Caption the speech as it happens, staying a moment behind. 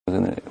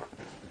in a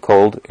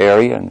cold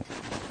area, and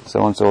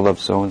so-and-so loved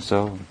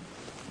so-and-so.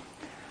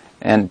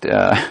 And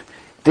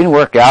didn't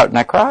work out, and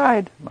I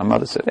cried. My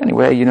mother said,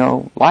 anyway,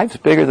 life's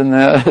bigger than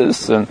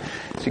this. And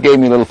she gave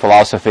me a little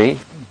philosophy,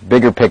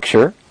 bigger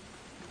picture.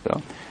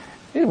 So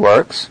it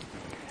works.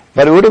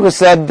 But it would have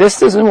said, this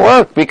doesn't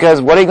work,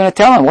 because what are you going to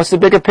tell them? What's the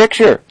bigger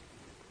picture?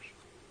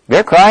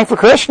 They're crying for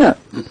Krishna.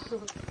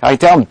 I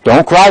tell them,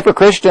 don't cry for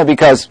Krishna,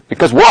 because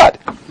what?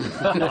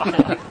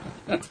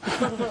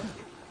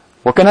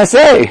 What can I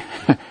say?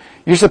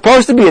 You're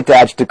supposed to be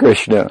attached to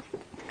Krishna.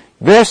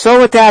 They're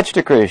so attached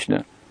to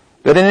Krishna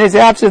that in his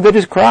absence they're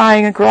just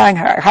crying and crying.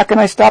 How can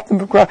I stop them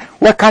from crying?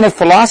 What kind of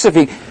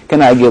philosophy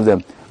can I give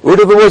them?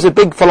 Uddhava was a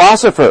big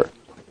philosopher.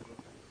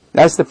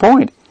 That's the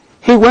point.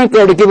 He went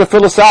there to give a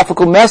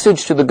philosophical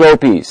message to the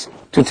gopis,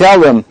 to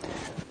tell them,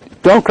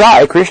 don't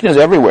cry, Krishna is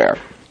everywhere.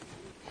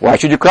 Why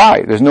should you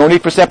cry? There's no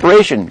need for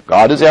separation.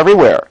 God is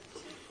everywhere.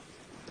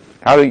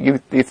 How do you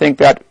think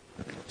that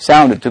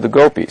sounded to the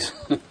gopis?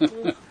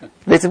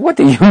 They said, what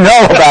do you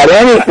know about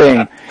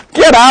anything?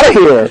 Get out of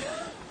here.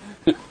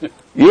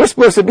 You're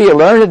supposed to be a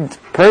learned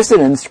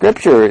person in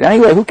Scripture.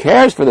 Anyway, who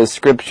cares for this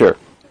Scripture?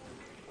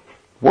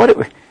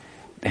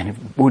 And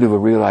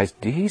Uddhava realized,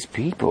 these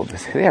people,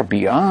 they're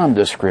beyond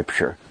the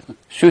Scripture.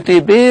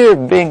 Shutibir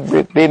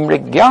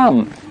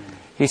bimrigyam.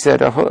 He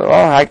said,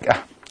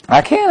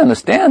 I can't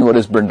understand what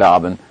is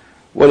Vrindavan.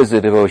 What is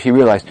the devotion? He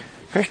realized,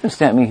 Krishna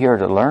sent me here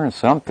to learn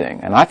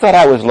something. And I thought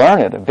I was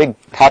learned, a big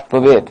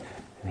tattva-vid.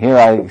 Here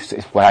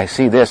when I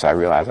see this, I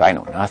realize I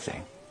know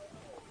nothing.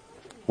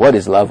 What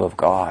is love of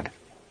God?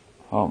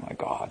 Oh my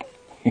God.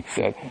 He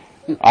said,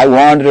 I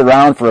wandered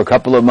around for a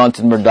couple of months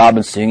in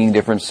Vrindavan singing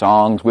different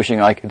songs, wishing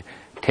I could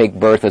take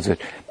birth as a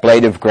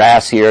blade of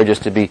grass here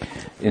just to be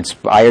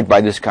inspired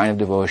by this kind of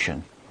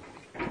devotion.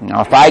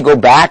 Now, if I go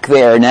back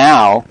there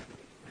now,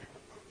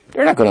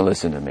 they're not going to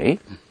listen to me.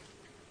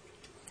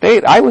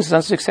 I was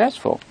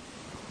unsuccessful.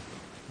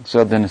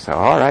 So then I said,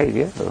 all right,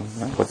 yeah,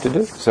 what to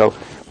do? So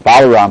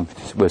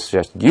Balaram was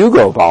just, you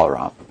go,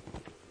 Balaram.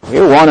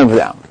 You're one of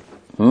them.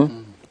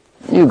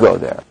 You go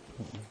there,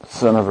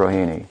 son of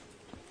Rohini.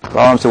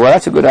 Balaram said, well,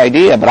 that's a good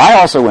idea, but I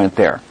also went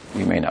there,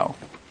 you may know.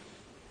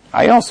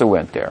 I also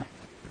went there.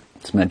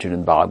 It's mentioned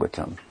in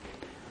Bhagavatam.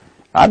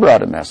 I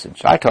brought a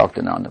message. I talked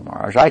to Nanda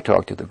Maharaj. I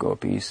talked to the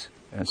gopis,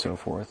 and so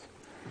forth.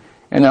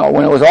 And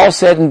when it was all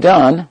said and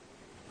done,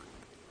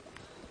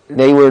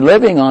 they were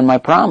living on my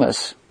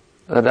promise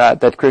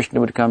that Krishna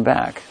would come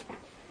back.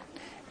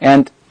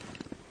 And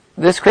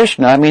this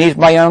Krishna, he's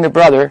my younger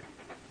brother.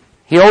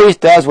 He always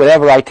does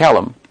whatever I tell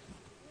him,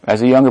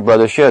 as a younger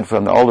brother should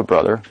from the older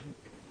brother.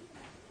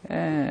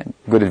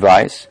 Good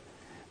advice.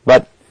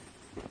 But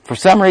for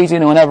some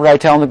reason, whenever I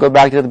tell him to go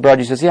back to the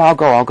brother, he says, yeah, I'll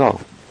go.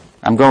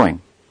 I'm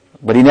going.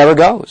 But he never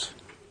goes.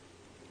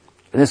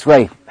 This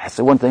way, that's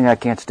the one thing I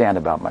can't stand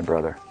about my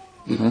brother.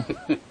 I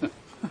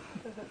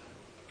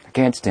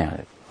can't stand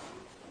it.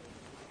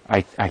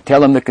 I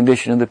tell him the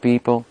condition of the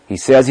people. He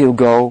says he'll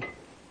go.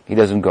 He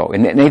doesn't go.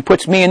 And he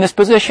puts me in this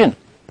position.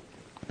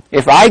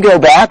 If I go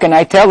back and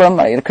I tell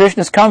him,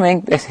 Krishna's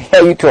coming, they say,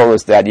 hey, you told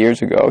us that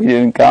years ago. He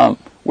didn't come.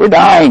 We're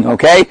dying,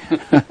 okay?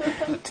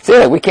 That's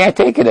it. We can't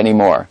take it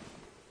anymore.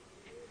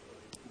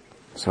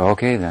 So,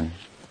 okay then.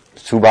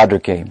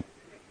 Subhadra came.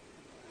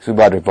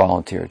 Subhadra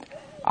volunteered.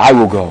 I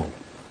will go.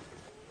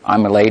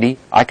 I'm a lady.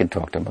 I can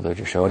talk to Mother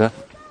Yashoda.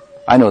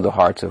 I know the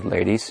hearts of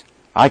ladies.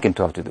 I can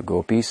talk to the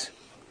gopis.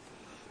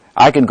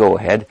 I can go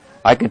ahead.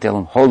 I can tell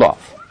them, hold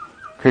off.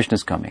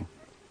 Krishna's coming.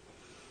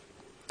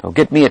 So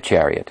get me a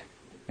chariot.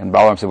 And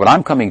Balaram said, well,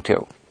 I'm coming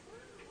too.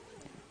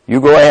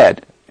 You go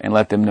ahead and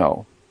let them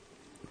know.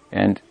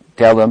 And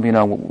tell them,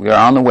 we're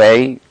on the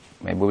way.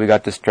 Maybe we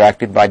got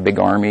distracted by big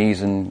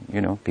armies and,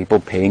 people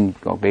paying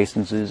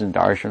obeisances and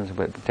darshans.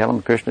 But tell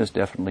them Krishna's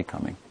definitely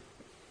coming.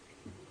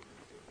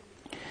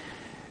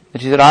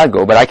 And she said, I'll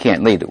go, but I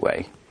can't lead the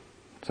way.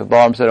 So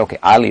Balaram said, okay,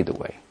 I'll lead the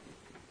way.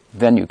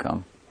 Then you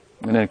come.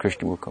 And then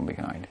Krishna will come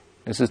behind.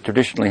 This is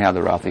traditionally how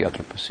the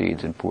Ratha-yatra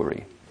proceeds in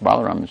Puri.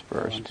 Balaram is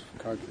first,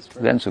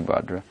 then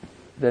Subhadra,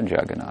 then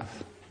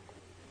Jagannath.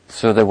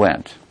 So they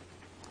went.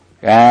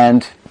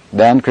 And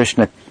then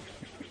Krishna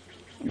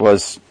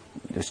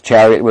his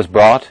chariot was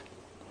brought.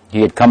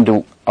 He had come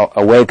to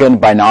awaken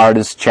by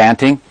Narada's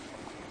chanting.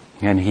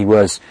 And he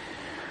was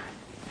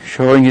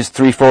showing his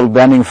threefold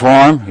bending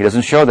form. He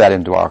doesn't show that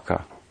in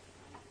Dwarka.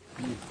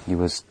 He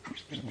was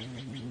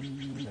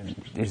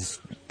his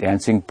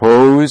dancing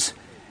pose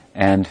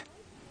and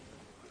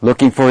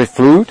looking for his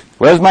flute.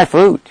 Where's my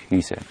flute?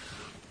 He said.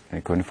 And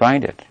he couldn't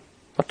find it.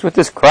 What's with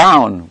this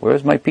crown?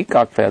 Where's my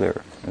peacock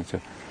feather?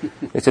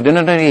 They said,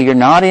 no, you're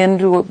not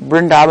into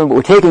Vrindavan, but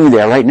we're taking you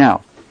there right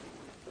now.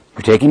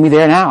 You're taking me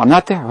there now. I'm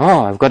not there.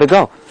 Oh, I've got to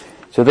go.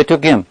 So they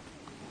took him.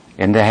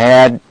 And they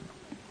had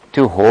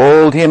to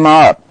hold him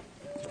up,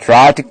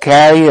 try to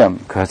carry him,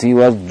 because he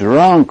was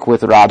drunk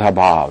with Radha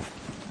Bhav,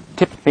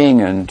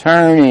 tipping and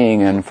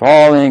turning and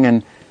falling,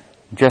 and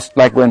just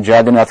like when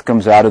Jagannath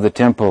comes out of the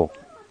temple.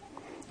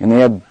 And they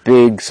had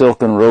big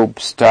silken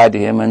ropes tied to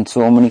him, and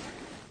so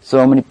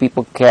many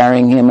people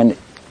carrying him, and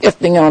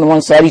lifting on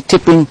one side, he's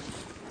tipping,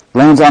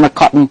 lands on a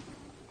cotton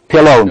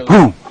pillow, and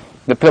boom,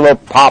 the pillow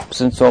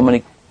pops and so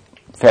many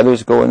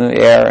feathers go in the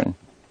air, and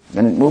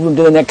then move him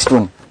to the next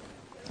one,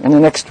 and the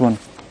next one,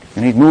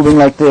 and he's moving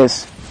like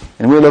this,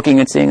 and we're looking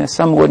and seeing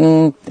some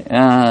wooden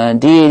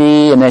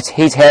deity, and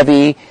he's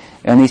heavy,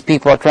 and these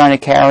people are trying to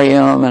carry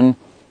him, and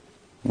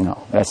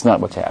no, that's not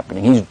what's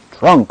happening. He's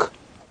drunk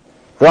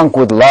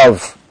with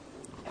love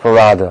for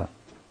Radha.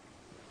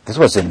 This is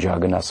what's in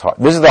Jagannath's heart.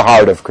 This is the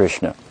heart of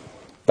Krishna.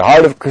 The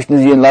heart of Krishna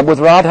is in love with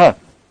Radha.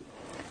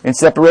 In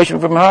separation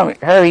from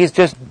her, he's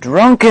just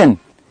drunken.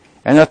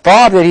 And the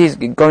thought that he's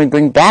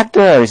going back to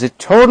her is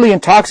totally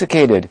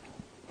intoxicated.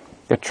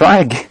 They're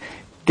trying to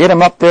get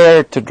him up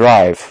there to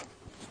drive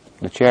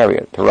the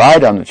chariot, to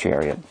ride on the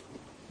chariot.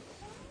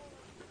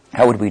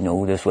 How would we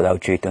know this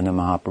without Chaitanya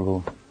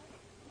Mahaprabhu?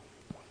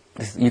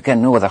 You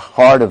can know the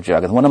heart of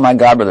Jagannath. One of my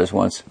godbrothers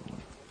once,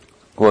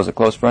 who was a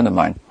close friend of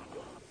mine,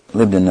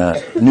 lived in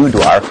New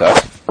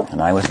Dwarka,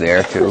 and I was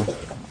there too,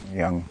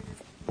 young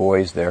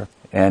boys there.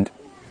 And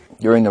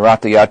during the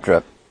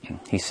Ratha-yatra,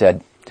 he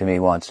said to me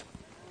once,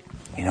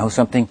 you know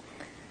something?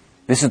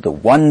 This is the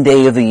one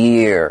day of the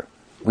year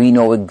we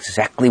know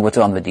exactly what's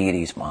on the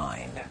deity's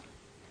mind.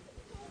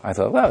 I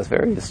thought, well, it's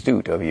very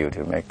astute of you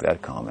to make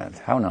that comment.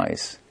 How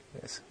nice.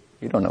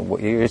 You don't know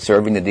what, you're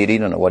serving the deity, you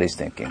don't know what he's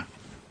thinking,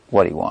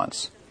 what he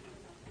wants.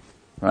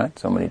 Right?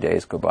 So many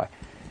days go by.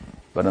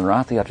 But on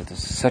Ratha-yatra,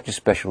 this is such a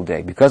special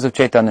day. Because of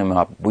Chaitanya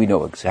Mahaprabhu, we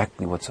know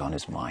exactly what's on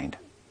his mind.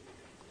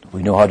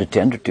 We know how to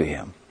tender to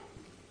him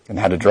and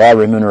how to draw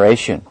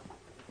remuneration,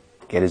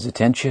 get his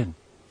attention.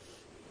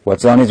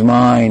 What's on his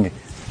mind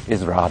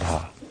is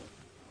Radha,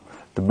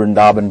 the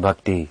Vrindavan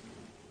Bhakti,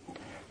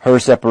 her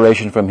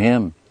separation from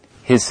him,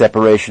 his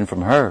separation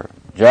from her.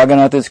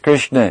 Jagannath is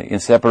Krishna in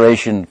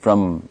separation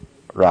from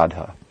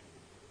Radha.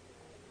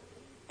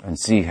 And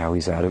see how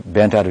he's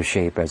bent out of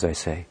shape, as I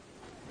say.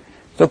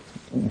 So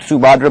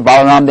Subhadra,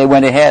 Balaram, they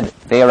went ahead.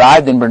 They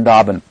arrived in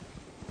Vrindavan.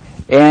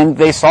 And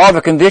they saw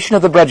the condition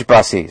of the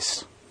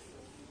Brajbasis.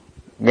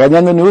 And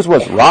then the news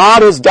was,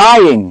 Radha's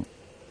dying.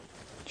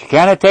 She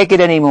cannot take it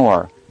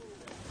anymore.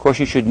 Of course,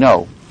 you should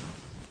know.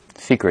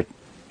 Secret.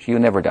 She'll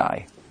never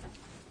die.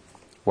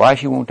 Why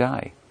she won't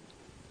die?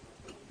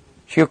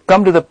 She'll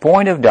come to the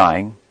point of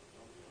dying.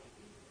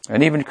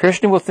 And even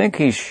Krishna will think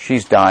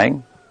she's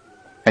dying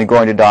and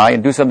going to die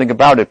and do something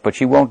about it, but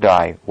she won't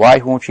die. Why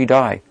won't she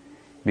die?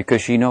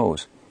 Because she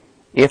knows,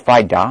 if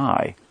I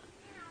die,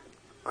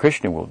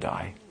 Krishna will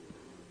die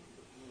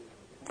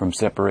from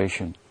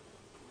separation.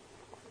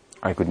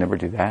 I could never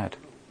do that.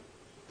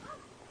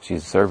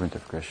 She's a servant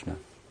of Krishna.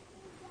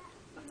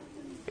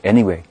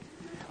 Anyway,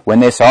 when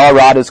they saw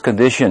Radha's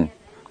condition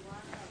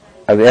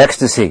of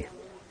ecstasy,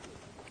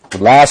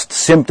 the last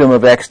symptom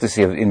of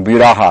ecstasy in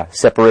viraha,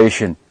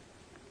 separation,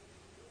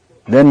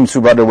 then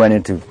Subhadra went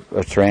into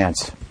a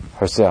trance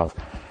herself.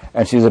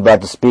 And she was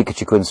about to speak, and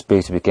she couldn't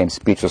speak. She became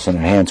speechless, and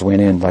her hands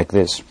went in like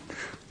this.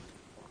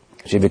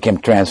 She became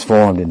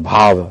transformed in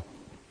bhava.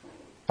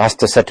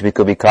 Asta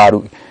satvika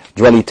vikaru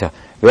jvalita,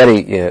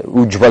 very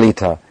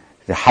ujvalita,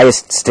 the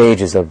highest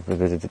stages of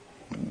the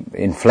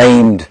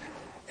inflamed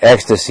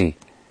ecstasy.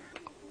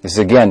 This is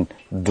again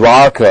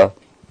Dwarka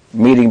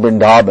meeting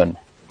Vrindavan,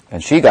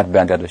 and she got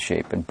bent out of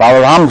shape, and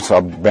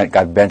Balaram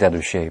got bent out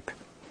of shape.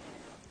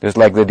 Just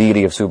like the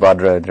deity of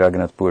Subhadra at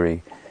Jagannath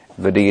Puri,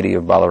 the deity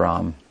of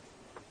Balaram.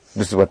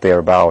 This is what they're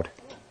about.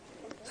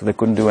 So they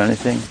couldn't do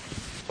anything.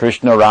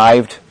 Krishna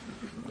arrived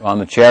on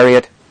the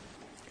chariot.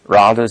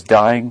 Radha's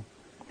dying.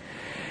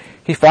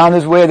 He found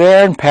his way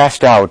there and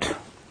passed out.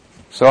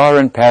 Saw her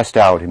and passed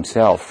out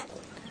himself.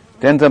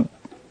 Then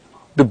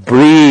the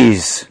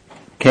breeze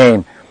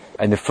came,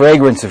 and the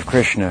fragrance of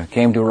Krishna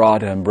came to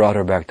Radha and brought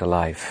her back to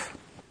life.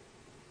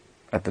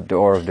 At the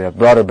door of death,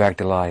 brought her back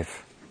to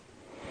life.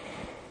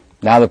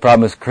 Now the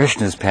problem is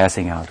Krishna's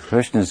passing out.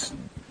 Krishna's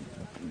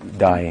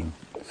dying.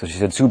 So she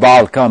said,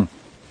 Subal, come,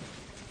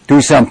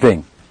 do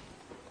something.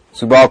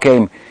 Subal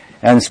came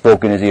and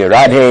spoke in his ear,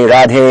 Radhe,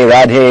 Radhe,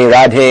 Radhe,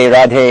 Radhe,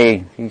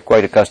 Radhe. He's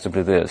quite accustomed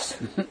to this.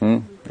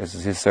 This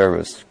is his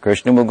service.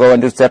 Krishna will go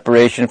into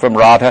separation from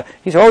Radha.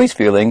 He's always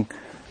feeling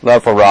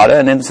love for Radha,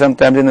 and then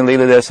sometimes in the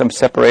Leela there's some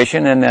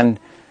separation, and then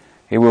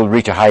he will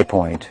reach a high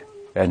point,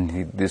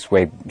 and this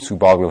way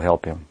Subal will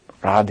help him.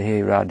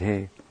 Radhe,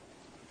 Radhe.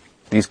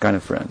 These kind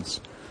of friends.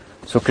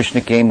 So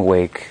Krishna came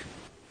awake,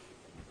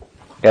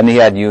 and he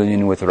had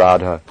union with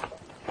Radha,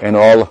 and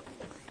all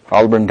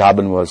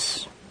Vrindavan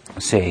was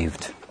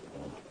saved.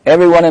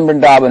 Everyone in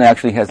Vrindavan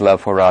actually has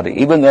love for Radha,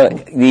 even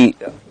the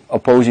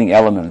opposing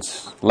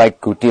elements, like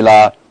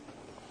Kutila,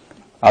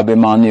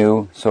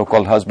 Abhimanyu,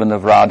 so-called husband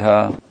of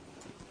Radha,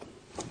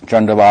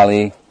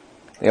 Chandravali,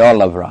 they all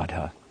love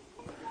Radha.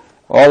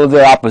 All of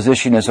their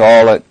opposition is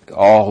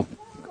all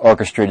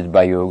orchestrated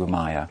by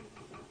Yogamaya.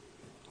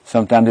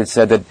 Sometimes it's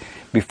said that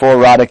before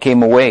Radha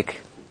came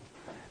awake,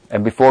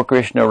 and before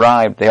Krishna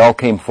arrived, they all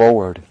came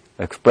forward,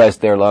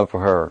 expressed their love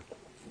for her,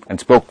 and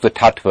spoke the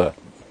tattva.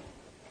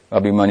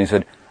 Abhimanyu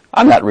said,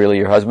 I'm not really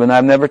your husband,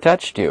 I've never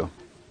touched you.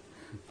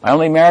 I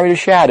only married a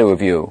shadow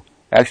of you.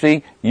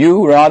 Actually,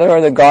 you, Radha,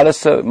 are the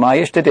goddess of my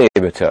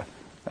Ishtadevata.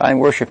 I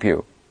worship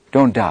you.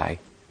 Don't die,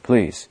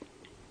 please.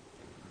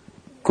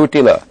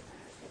 Kutila,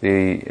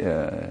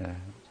 the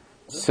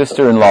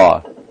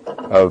sister-in-law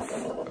of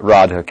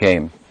Radha,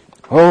 came.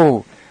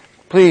 Oh,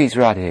 please,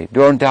 Radhe,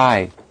 don't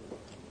die.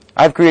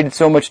 I've created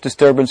so much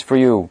disturbance for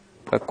you.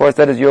 Of course,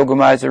 that is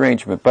Yogamaya's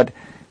arrangement, but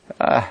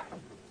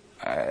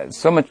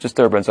so much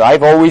disturbance.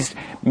 I've always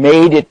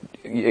made it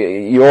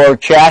your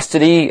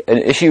chastity an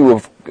issue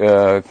of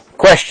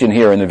question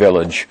here in the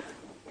village,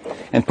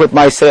 and put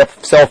myself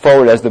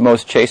forward as the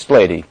most chaste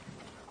lady.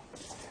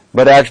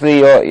 But actually,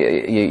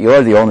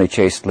 you're the only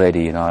chaste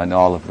lady, in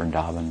all of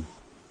Vrindavan.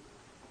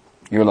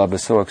 Your love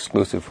is so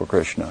exclusive for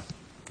Krishna.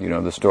 You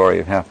know the story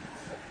of how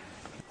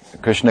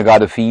Krishna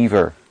got a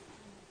fever.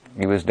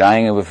 He was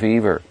dying of a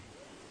fever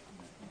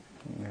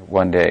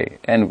one day,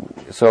 and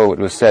so it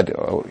was said.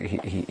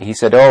 He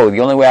said, "Oh, the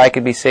only way I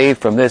could be saved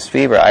from this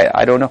fever,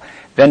 I don't know."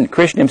 Then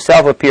Krishna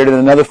himself appeared in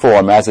another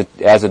form as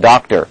a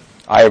doctor,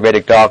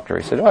 Ayurvedic doctor.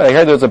 He said, "Oh, I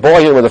heard there's a boy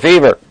here with a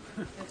fever.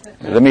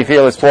 Let me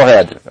feel his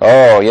forehead.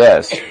 Oh,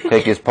 yes.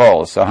 Take his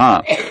pulse.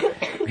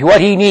 What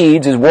he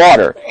needs is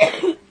water.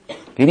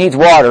 He needs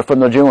water from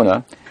the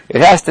Jumna. It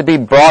has to be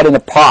brought in a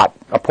pot,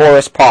 a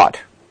porous pot,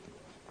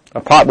 a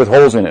pot with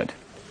holes in it,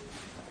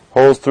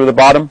 holes through the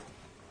bottom,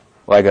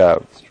 like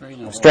a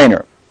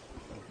strainer.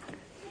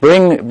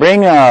 Bring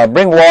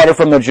water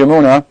from the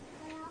Jamuna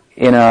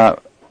in a,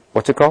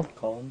 what's it called?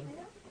 Colander?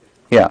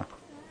 Yeah,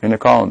 in a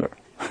colander.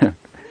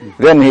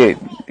 Then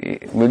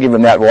we'll give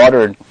him that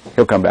water and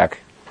he'll come back.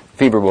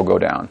 Fever will go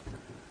down."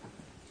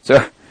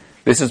 So,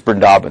 this is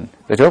Vrindavan.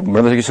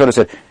 Mother Yashoda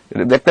said,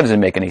 that doesn't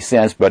make any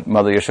sense, but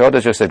Mother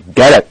Yashoda just said,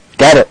 get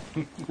it.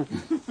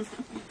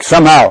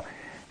 Somehow.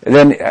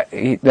 Then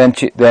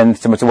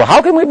someone said, well,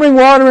 how can we bring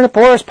water in a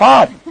porous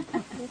pot?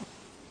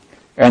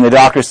 And the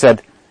doctor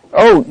said,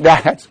 oh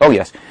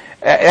yes,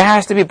 it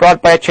has to be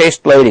brought by a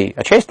chaste lady.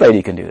 A chaste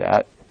lady can do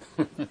that.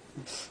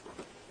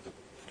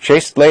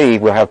 Chaste lady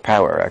will have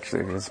power,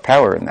 actually. There's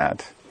power in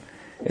that.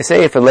 They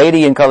say if a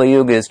lady in Kali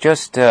Yuga is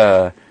just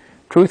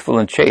truthful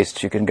and chaste,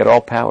 she can get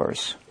all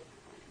powers.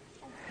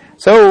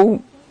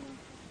 So,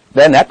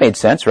 then that made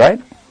sense,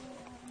 right?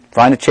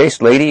 Find a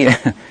chaste lady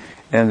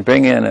and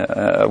bring in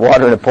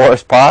water in a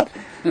porous pot.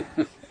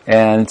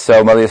 And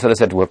so Mother Yashoda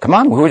said, well, come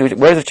on,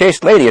 where's the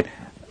chaste lady?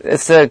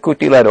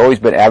 Kutila had always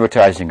been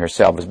advertising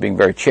herself as being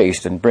very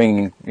chaste and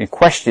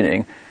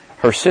questioning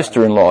her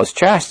sister-in-law's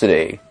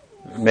chastity,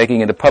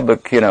 making it a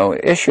public,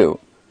 issue.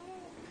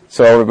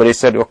 So everybody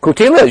said, well,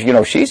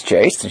 Kutila, she's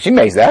chaste, and she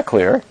makes that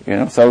clear,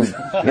 so,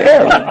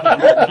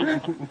 yeah.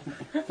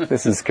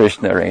 This is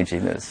Krishna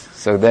arranging this.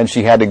 So then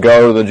she had to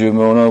go to the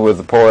Jamuna with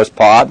the porous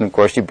pot, and of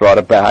course she brought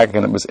it back,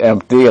 and it was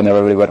empty, and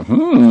everybody went,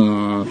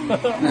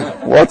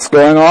 what's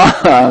going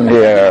on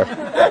here?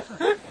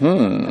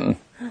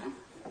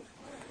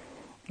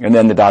 And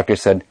then the doctor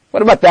said,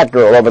 what about that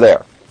girl over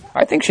there?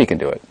 I think she can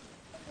do it.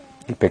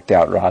 He picked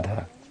out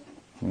Radha.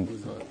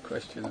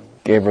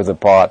 Gave her the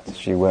pot,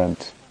 she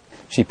went.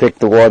 She picked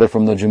the water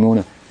from the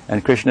Jamuna,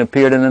 and Krishna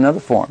appeared in another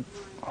form,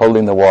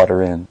 holding the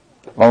water in.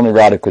 Only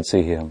Radha could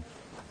see him.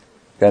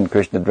 Then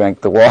Krishna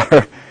drank the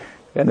water,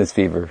 and his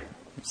fever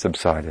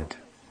subsided.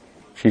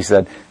 She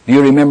said, do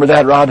you remember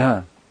that,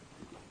 Radha?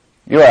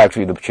 You're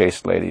actually the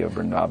chaste lady of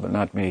Vrindavan,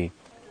 not me.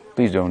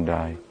 Please don't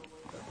die.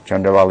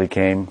 Chandravali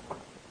came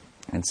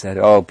and said,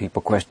 oh,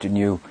 people question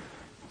you.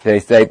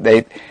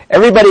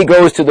 Everybody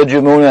goes to the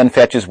Jamuna and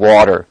fetches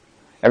water.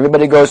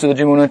 Everybody goes to the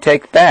Jamuna and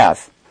takes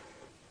bath.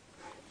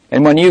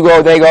 And when you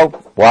go, they go,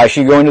 why is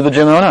she going to the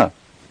Jamuna?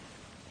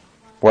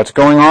 What's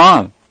going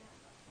on?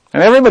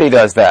 And everybody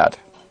does that.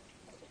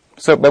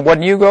 So, but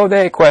when you go,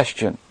 they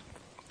question.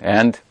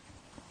 And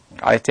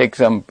I take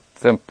some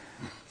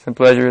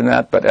pleasure in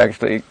that, but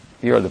actually,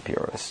 you're the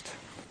purest.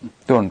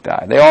 Don't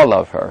die. They all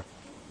love her.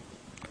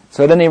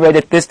 So then he read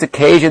at this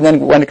occasion, then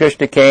when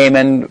Krishna came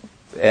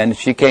and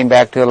she came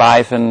back to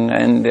life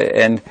and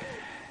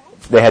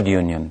they had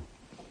union.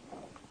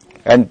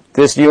 And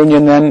this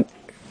union then,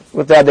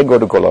 with that they go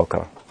to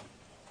Goloka.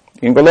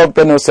 In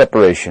Goloka, no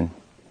separation.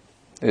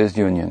 There's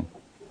union.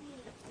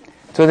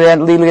 So the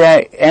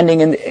Leela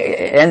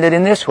ended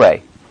in this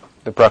way,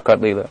 the Prakat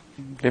Leela.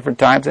 Different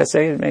times, I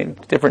say, it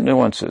made different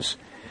nuances.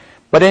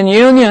 But in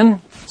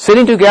union,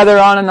 sitting together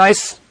on a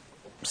nice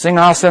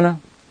singhasana,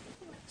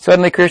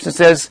 suddenly Krishna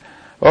says,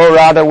 oh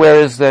Radha, where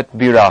is that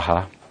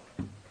viraha?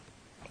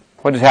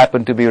 What has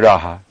happened to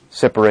viraha?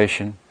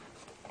 Separation.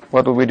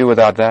 What would we do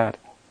without that?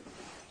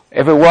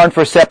 If it weren't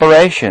for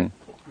separation,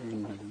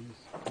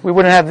 we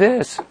wouldn't have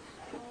this.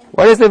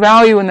 What is the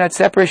value in that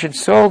separation?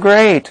 So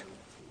great.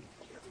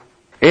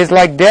 It's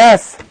like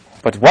death,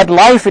 but what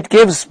life it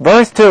gives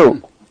birth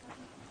to.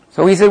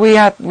 So he said, we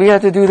have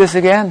to do this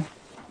again.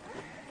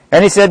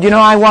 And he said,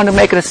 I want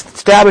to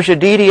establish a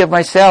deity of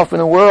myself in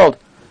the world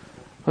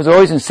who's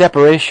always in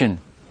separation.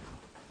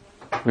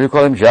 We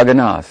call him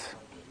Jagannath.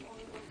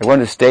 I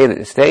want to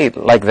stay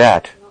like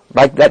that.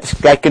 Like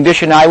that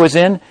condition I was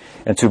in,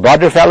 and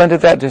Subhadra fell into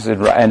that,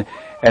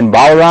 and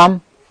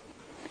Balaram.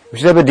 We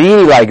should have a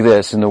deity like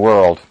this in the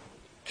world.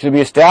 should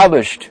be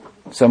established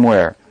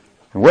somewhere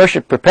and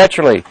worshipped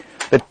perpetually,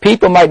 that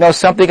people might know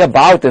something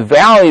about the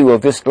value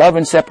of this love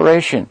and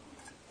separation.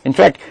 In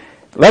fact,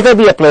 let there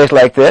be a place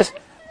like this,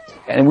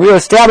 and we'll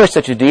establish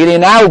such a deity,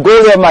 and I will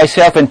go there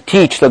myself and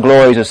teach the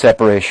glories of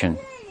separation.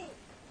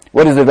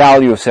 What is the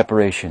value of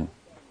separation?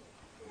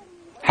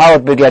 How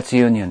it begets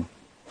union.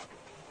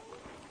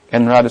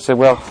 And Radha said,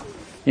 well,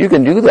 you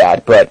can do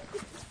that, but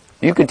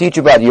you can teach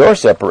about your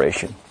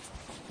separation,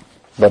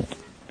 but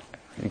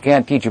you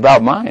can't teach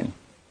about mine.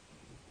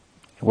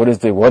 What is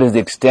the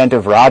extent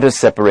of Radha's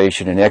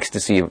separation and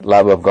ecstasy of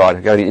love of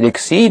God? It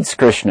exceeds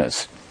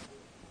Krishna's.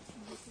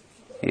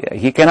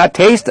 He cannot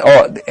taste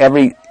all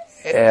the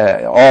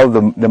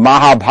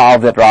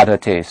Mahabhav that Radha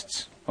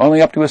tastes.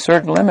 Only up to a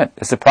certain limit.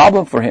 It's a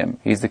problem for him.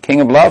 He's the king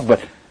of love,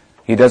 but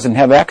he doesn't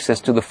have access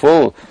to the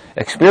full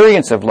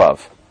experience of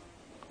love.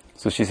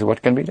 So she said,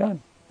 what can be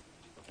done?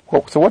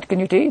 Well, so what can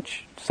you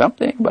teach?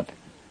 Something, but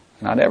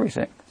not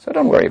everything. So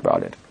don't worry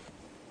about it.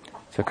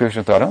 So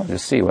Krishna thought, oh,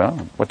 just see, well,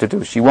 what to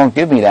do. She won't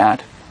give me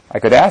that. I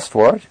could ask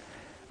for it.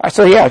 I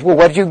said, yeah, well,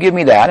 what did you give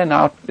me that? And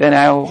I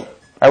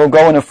will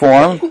go in a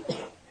form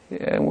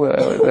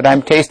that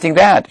I'm tasting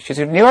that. She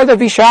said, you're the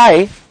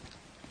Vishai.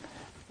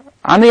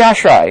 I'm the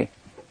Ashrai.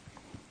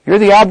 You're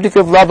the object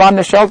of love. I'm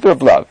the shelter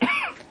of love.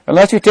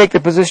 Unless you take the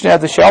position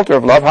as the shelter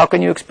of love, how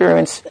can you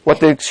experience what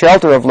the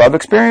shelter of love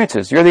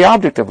experiences? You're the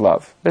object of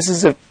love. This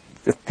is a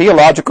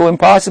theological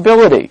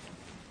impossibility.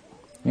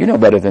 You know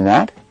better than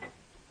that.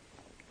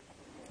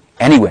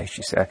 Anyway,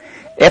 she said,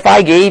 if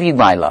I gave you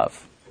my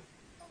love,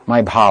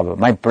 my bhava,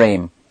 my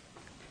prem,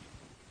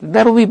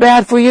 that'll be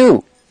bad for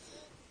you.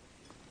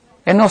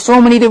 And now so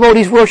many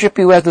devotees worship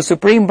you as the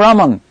Supreme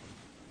Brahman.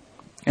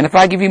 And if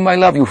I give you my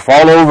love, you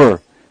fall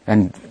over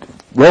and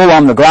roll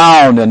on the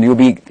ground and you'll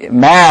be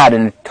mad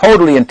and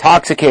totally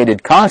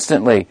intoxicated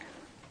constantly.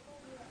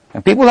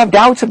 And people have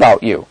doubts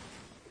about you.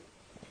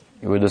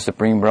 You were the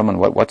Supreme Brahman.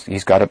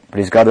 He's got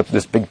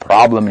this big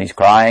problem and he's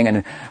crying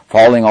and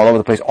falling all over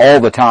the place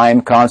all the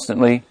time,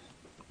 constantly.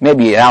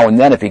 Maybe now and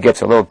then if he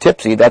gets a little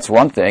tipsy, that's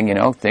one thing,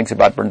 thinks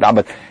about Vrindavan,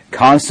 but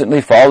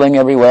constantly falling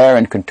everywhere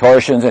and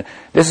contortions. And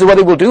this is what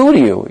he will do to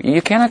you.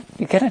 You cannot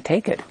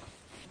take it.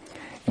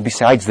 And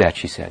besides that,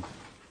 she said,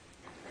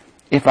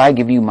 if I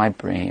give you my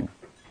prem,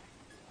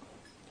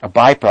 a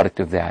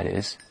byproduct of that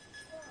is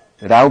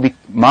that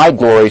my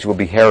glories will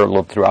be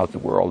heralded throughout the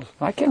world.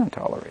 I cannot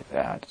tolerate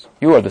that.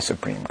 You are the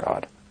Supreme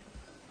God.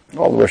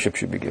 All worship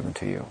should be given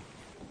to you.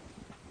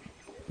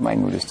 My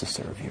mood is to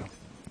serve you.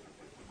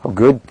 How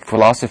good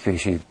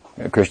philosophy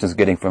Krishna's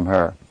getting from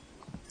her.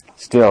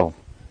 Still,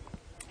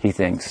 he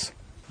thinks,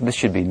 this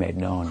should be made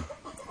known.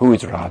 Who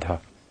is Radha?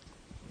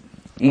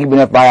 Even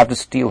if I have to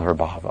steal her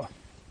bhava,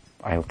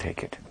 I'll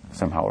take it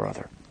somehow or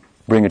other.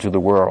 Bring it to the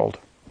world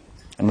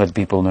and let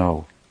people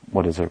know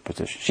what is her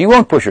position. She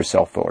won't push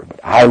herself forward, but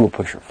I will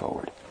push her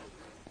forward.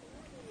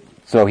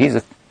 So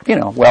he's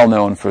well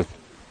known for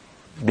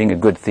being a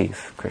good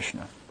thief,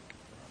 Krishna.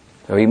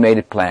 So he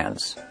made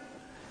plans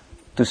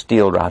to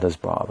steal Radha's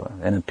bhava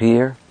and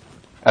appear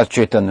as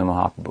Chaitanya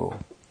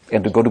Mahaprabhu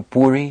and to go to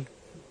Puri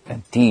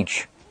and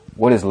teach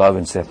what is love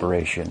and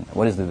separation,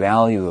 what is the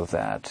value of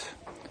that,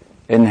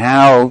 and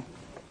how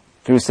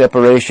through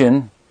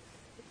separation,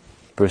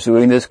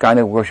 pursuing this kind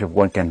of worship,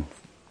 one can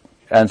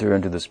enter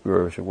into the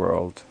spiritual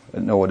world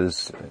and know what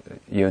is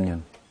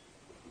union.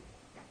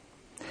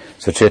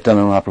 So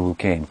Chaitanya Mahaprabhu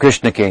came.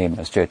 Krishna came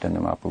as Chaitanya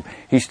Mahaprabhu.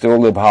 He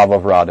stole the bhava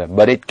of Radha,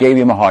 but it gave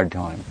him a hard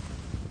time.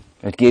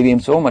 It gave him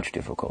so much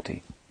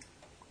difficulty.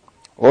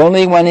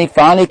 Only when he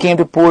finally came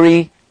to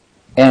Puri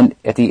and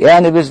at the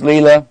end of his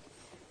Leela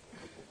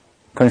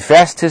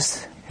confessed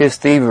his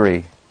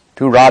thievery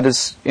to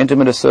Radha's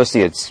intimate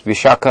associates,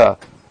 Vishakha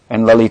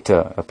and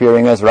Lalita,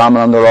 appearing as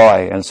Ramananda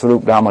Roy and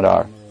Swarup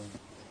Damodar.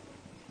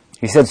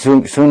 He said,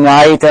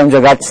 Sunyaitam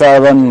Jagat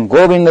Sarvam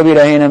Govinda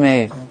Virahena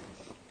Me.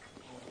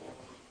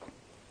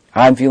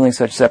 I'm feeling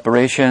such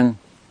separation.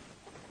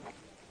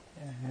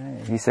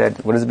 He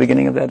said, what is the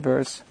beginning of that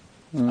verse?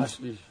 No, that's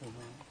the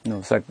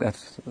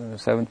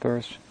seventh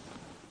verse.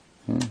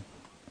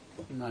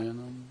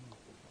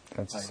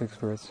 That's the sixth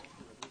verse.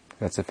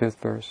 That's the fifth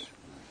verse.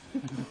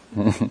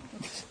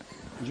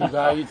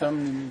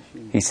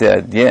 He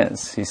said,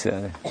 yes, he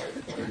said.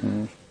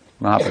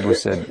 Mahaprabhu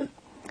said,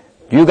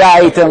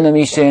 Yugaitam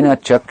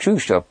namishena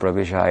chakshusha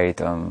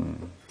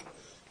pravishaitam.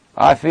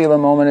 I feel a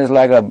moment is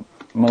like a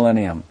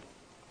millennium.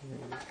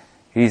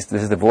 This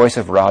is the voice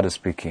of Radha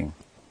speaking.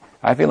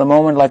 I feel a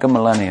moment like a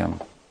millennium.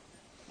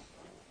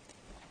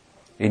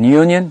 In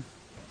union,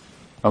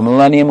 a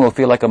millennium will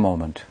feel like a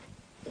moment.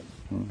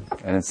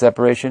 And in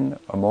separation,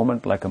 a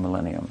moment like a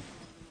millennium.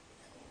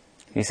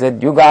 He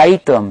said,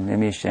 Yugaitam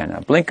nimishena.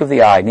 A blink of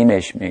the eye.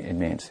 Nimesh it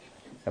means.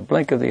 A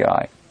blink of the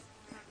eye.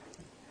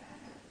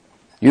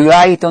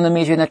 Yugaitam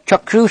nimishena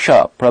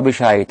chakrusha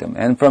prabhishaitam.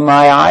 And from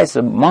my eyes,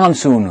 a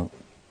monsoon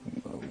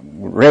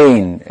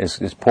rain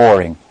is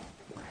pouring.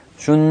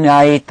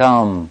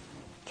 Shunyaitam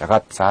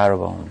jagat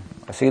sarvam.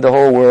 I see the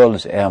whole world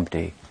is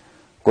empty.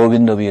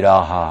 Govinda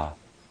viraha.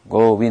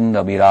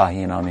 Govinda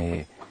virahina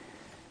me.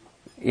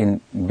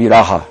 in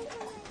viraha,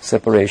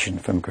 separation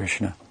from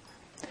Krishna.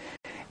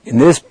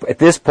 At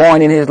this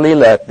point in his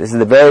Leela, this is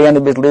the very end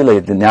of his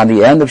Leela, now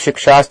the end of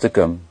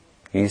Shikshastakam,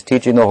 he's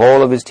teaching the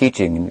whole of his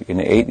teaching in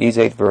these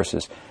 8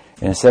 verses.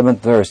 In the 7th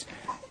verse,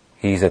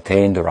 he's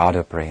attained the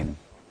Radha Prem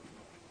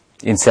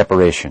in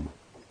separation.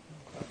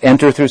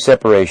 Enter through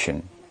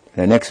separation.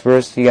 In the next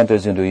verse, he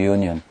enters into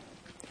union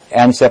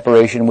and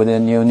separation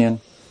within union.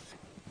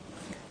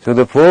 So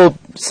the full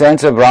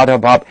sense of Radha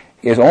Bhav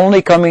is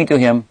only coming to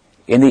him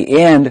in the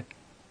end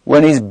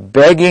when he's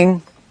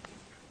begging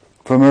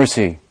for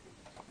mercy.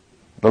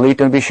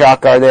 Balita and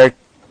Vishaka are there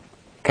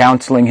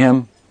counseling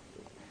him.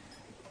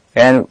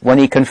 And when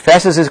he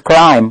confesses his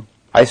crime,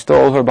 I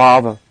stole her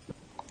bhava.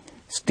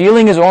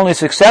 Stealing is only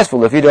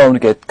successful if you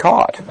don't get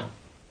caught.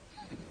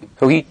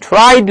 So he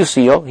tried to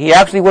steal. He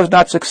actually was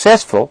not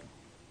successful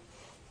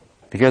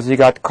because he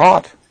got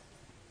caught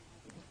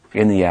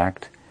in the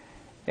act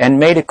and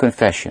made a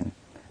confession.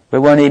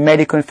 But when he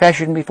made a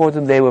confession before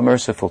them, they were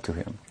merciful to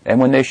him. And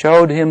when they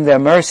showed him their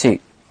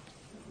mercy,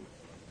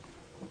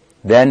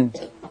 then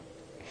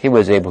he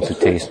was able to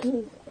taste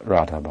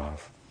Radha Bhav.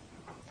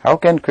 How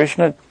can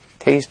Krishna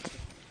taste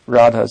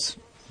Radha's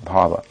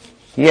bhava?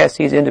 Yes,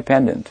 he's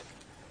independent,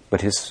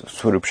 but his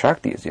Swarup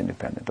Shakti is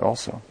independent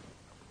also.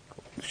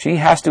 She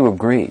has to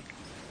agree.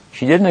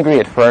 She didn't agree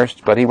at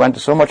first, but he went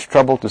to so much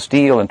trouble to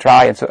steal and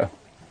try,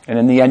 and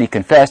in the end he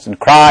confessed and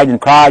cried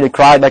and cried and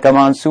cried like a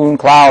monsoon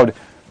cloud.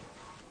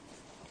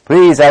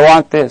 Please, I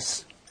want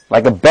this.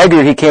 Like a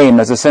beggar he came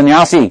as a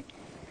sannyasi.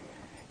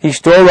 He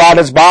stole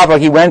Radha's bhava.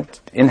 He went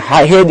and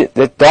hid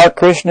the dark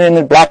Krishna in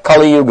the black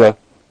Kali Yuga.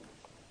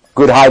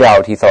 Good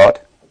hideout, he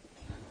thought.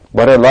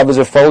 But her love is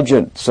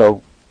effulgent,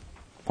 so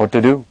what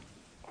to do?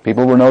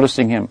 People were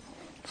noticing him.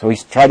 So he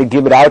tried to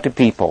give it out to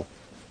people.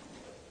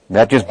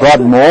 That just brought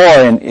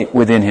more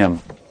within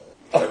him.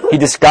 He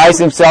disguised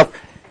himself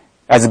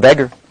as a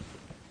beggar,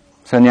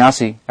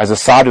 sannyasi, as a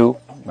sadhu.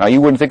 Now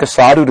you wouldn't think a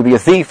sadhu to be a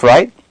thief,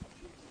 right?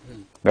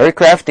 Very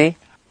crafty.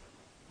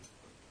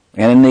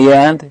 And in the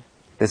end,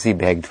 he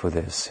begged for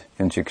this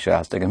in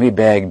Shikshastakam. He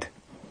begged.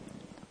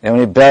 And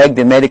when he begged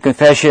and made a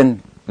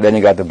confession, then he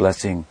got the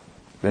blessing.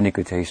 Then he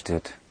could taste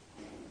it.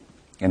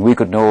 And we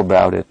could know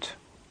about it.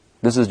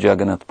 This is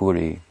Jagannath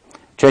Puri.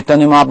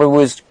 Chaitanya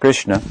Mahaprabhu is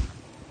Krishna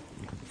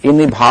in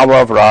the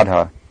bhava of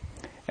Radha.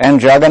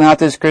 And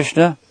Jagannath is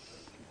Krishna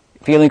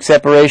feeling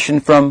separation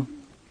from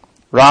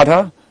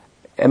Radha.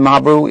 And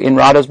Mahaprabhu in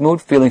Radha's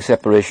mood feeling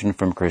separation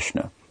from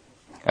Krishna.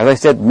 As I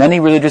said, many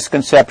religious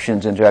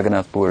conceptions in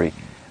Jagannath Puri.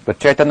 But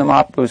Chaitanya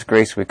Mahaprabhu's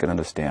grace we can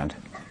understand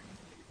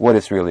what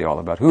it's really all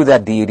about. Who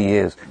that deity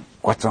is.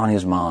 What's on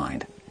his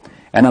mind.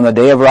 And on the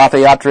day of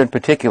Ratha-yatra in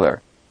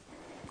particular,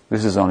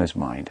 this is on his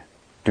mind.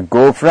 To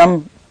go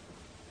from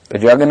the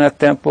Jagannath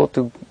temple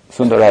to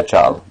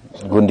Sundarachal,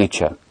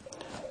 Gundicha,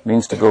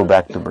 means to go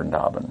back to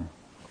Vrindavan.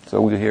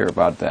 So we'll hear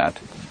about that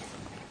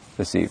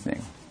this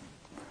evening.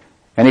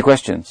 Any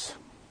questions?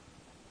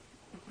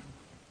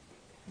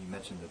 You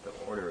mentioned that the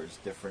order is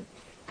different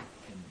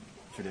in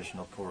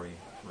traditional Puri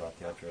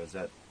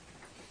Ratha-yatra.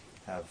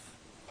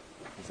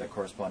 Does that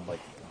correspond, like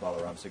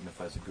Balaram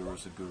signifies the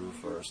Guru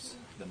first,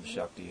 then the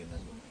Shakti, and then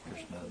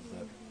Krishna? Does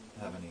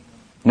that have any?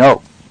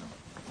 No.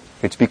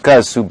 It's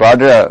because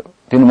Subhadra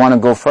didn't want to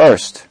go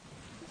first.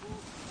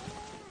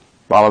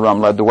 Balaram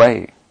led the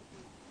way.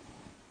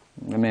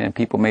 I mean,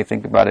 people may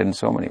think about it in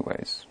so many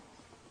ways.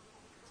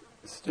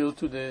 Still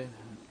today,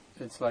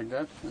 it's like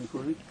that in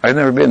Puri? I've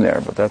never been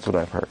there, but that's what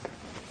I've heard.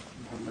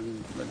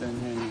 But then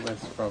here in the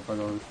West,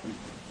 Prabhupada always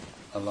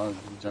allowed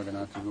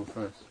Jagannath to go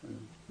first.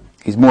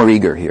 He's more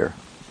eager here.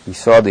 He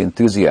saw the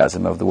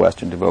enthusiasm of the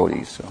Western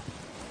devotees, so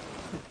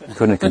he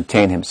couldn't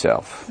contain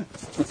himself.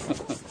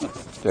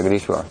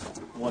 Jagadishwar.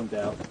 One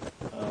doubt.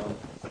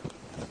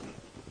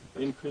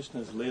 In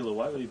Krishna's Leela,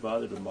 why would he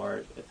bother to mar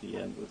it at the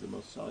end with the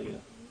Mosalya?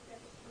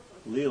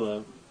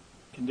 Leela,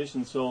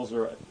 conditioned souls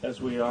are, as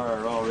we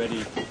are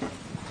already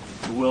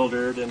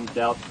bewildered and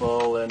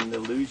doubtful and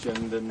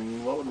illusioned,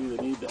 and what would be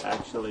the need to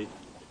actually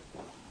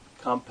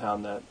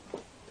compound that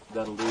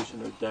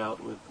illusion or doubt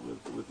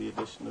with the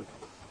addition of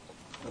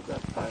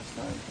that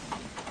pastime,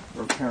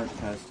 or apparent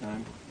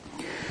pastime?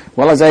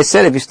 Well, as I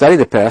said, if you study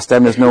the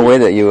pastime, there's no way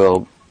that you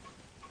will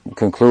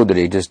conclude that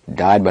he just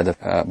died by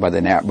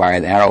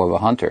an arrow of a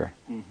hunter.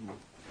 Mm-hmm.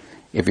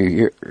 If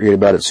you read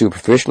about it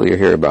superficially, you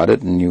hear about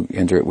it, and you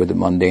enter it with a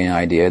mundane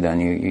idea, then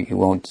you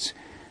won't,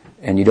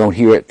 and you don't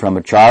hear it from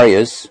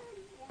acharyas,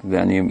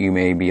 then you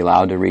may be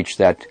allowed to reach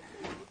that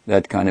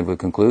kind of a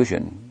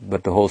conclusion.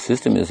 But the whole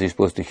system is you're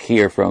supposed to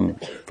hear from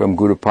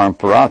Guru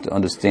Parampara to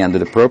understand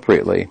it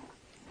appropriately.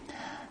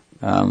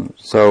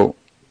 So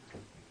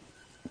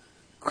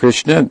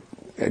Krishna,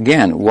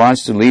 again,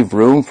 wants to leave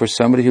room for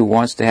somebody who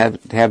wants to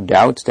have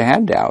doubts to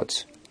have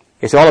doubts.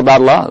 It's all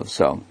about love,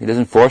 so he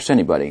doesn't force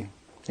anybody.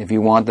 If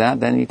you want that,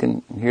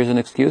 then here's an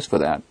excuse for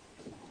that.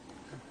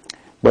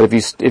 But if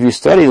you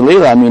study the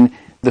Leela, I mean,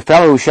 the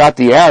fellow who shot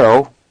the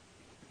arrow,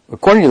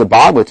 according to the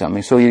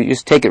Bhagavatam, so you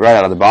just take it right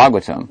out of the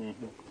Bhagavatam.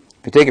 Mm-hmm.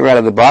 If you take it right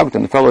out of the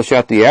Bhagavatam, the fellow who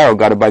shot the arrow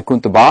got a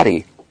Vaikuntha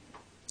body.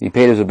 He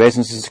paid his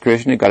obeisances to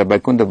Krishna, got a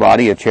Vaikuntha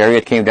body, a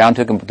chariot came down,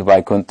 took him to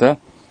Vaikuntha.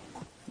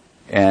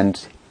 And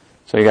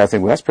so you got to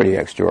think, well, that's pretty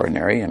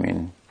extraordinary. I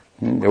mean,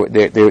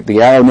 the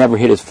arrow never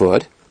hit his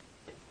foot,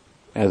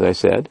 as I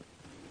said.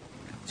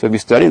 So if you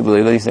study the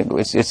Leela, you think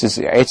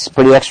it's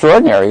pretty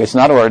extraordinary. It's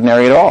not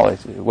ordinary at all.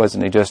 It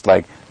wasn't, he just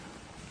like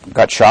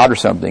got shot or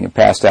something and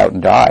passed out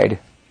and died.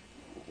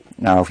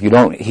 Now, if you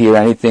don't hear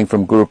anything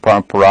from Guru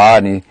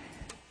Parampara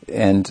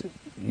and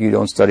you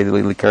don't study the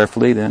Leela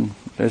carefully, then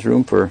there's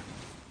room for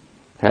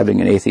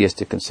having an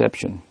atheistic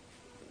conception.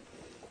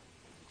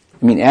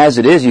 I mean, as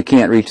it is, you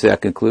can't reach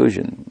that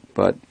conclusion,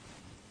 but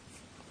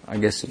I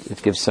guess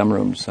it gives some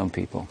room to some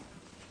people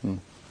to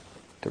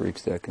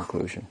reach that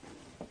conclusion.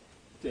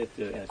 It's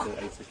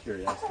a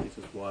curiosity. This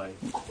is why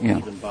Yeah.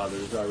 even bother.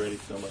 There's already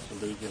so much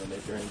illusion and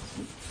ignorance.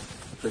 And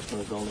Krishna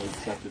is only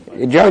accepted by.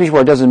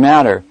 Jagdishwar doesn't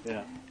matter.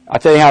 Yeah. I'll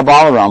tell you how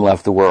Balaram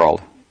left the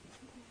world.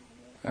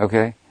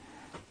 Okay?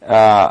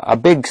 A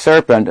big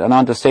serpent,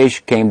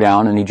 Anantasesh, came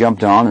down and he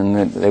jumped on and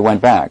then they went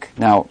back.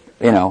 Now,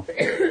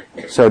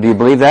 so do you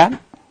believe that?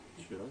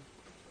 Sure.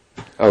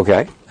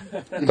 Okay.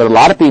 But a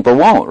lot of people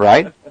won't,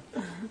 right?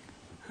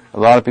 A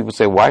lot of people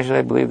say, why should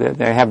I believe that?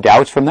 They have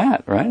doubts from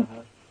that, right?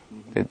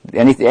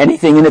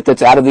 Anything in it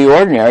that's out of the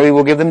ordinary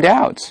will give them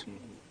doubts.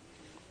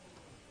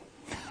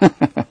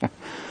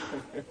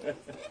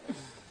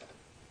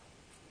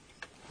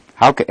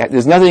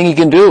 There's nothing he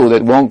can do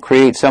that won't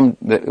create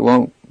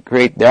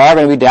there are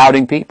going to be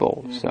doubting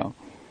people. So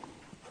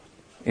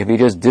if he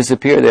just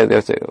disappeared there,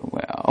 they'll say,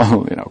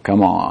 well,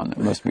 come on,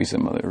 there must be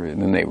some other reason.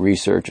 Then they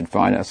research and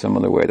find out some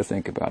other way to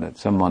think about it,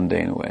 some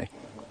mundane way.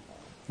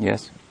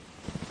 Yes?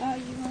 You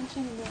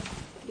mentioned in the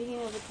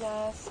beginning of the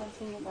class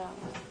something about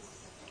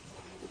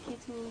the key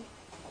to...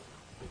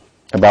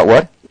 About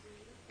what?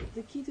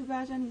 The key to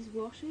bhajan is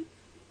worship?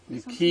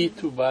 The key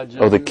to bhajan.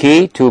 Oh, the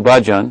key to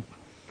bhajan.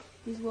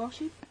 Is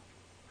worship?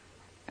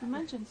 You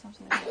mentioned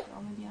something like that,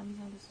 or maybe I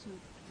misunderstood.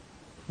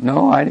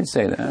 No, I didn't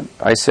say that.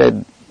 I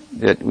said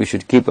that we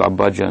should keep our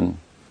bhajan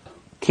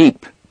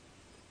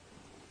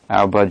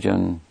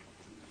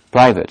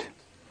private.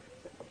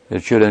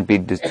 It shouldn't be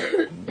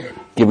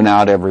given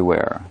out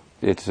everywhere.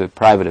 It's a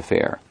private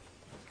affair.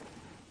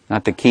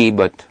 Not the key,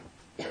 but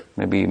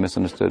maybe you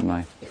misunderstood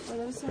my... Well,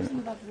 there was something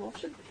about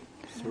worship.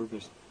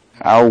 Service.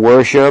 Our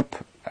worship,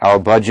 our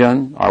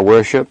bhajan, our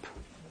worship,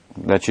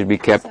 that should be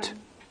kept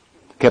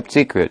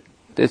secret.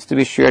 It's to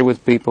be shared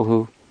with people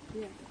who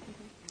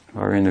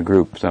are in a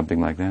group,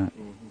 something like that.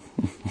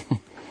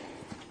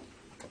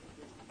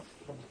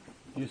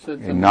 You said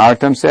And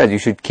Narottam said you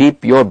should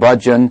keep your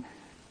bhajan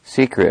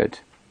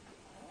secret.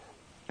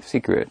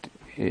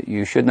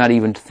 You should not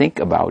even think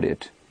about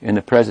it in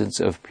the presence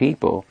of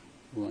people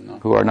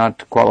who are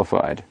not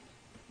qualified.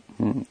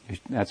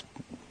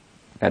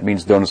 That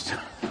means don't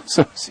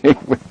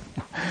associate with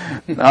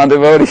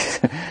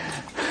non-devotees.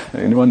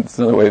 It's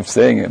another way of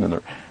saying it in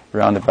a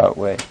roundabout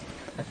way.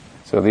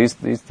 So these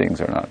things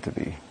are not to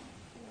be.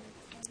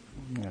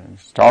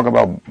 Just talk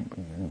about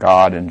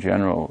God in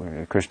general.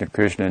 Krishna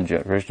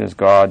is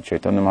God.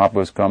 Chaitanya Mahaprabhu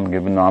has come,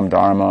 given Nam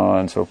Dharma,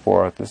 and so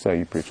forth. This is how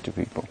you preach to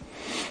people.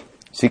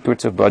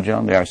 Secrets of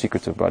bhajan. They are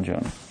secrets of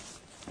bhajan.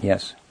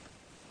 Yes.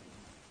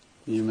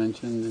 You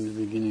mentioned in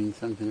the beginning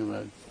something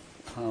about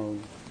how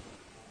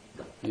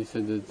you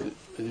said that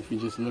if you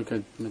just look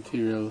at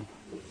material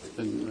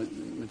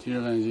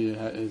energy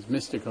is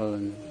mystical,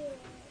 and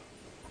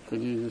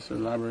could you just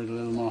elaborate a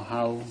little more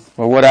how?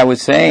 Well, what I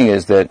was saying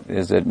is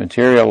that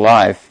material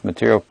life,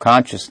 material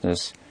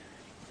consciousness,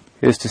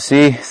 is to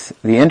see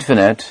the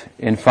infinite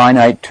in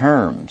finite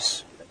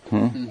terms.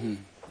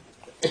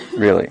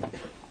 Really,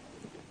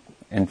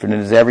 infinite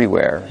is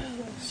everywhere.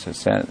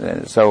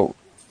 So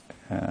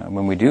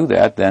when we do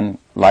that, then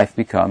life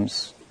can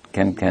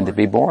tend to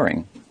be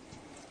boring.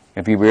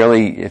 If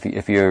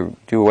you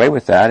do away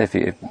with that, if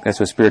that's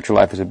what spiritual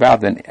life is about,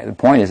 then the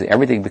point is that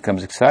everything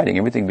becomes exciting,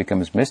 everything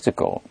becomes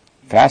mystical,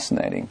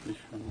 fascinating.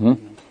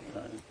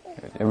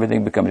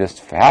 Everything becomes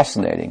just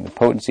fascinating. The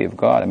potency of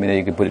God. I mean,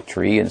 you could put a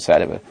tree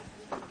inside of a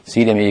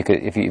seed. I mean, you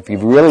could, if you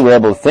really were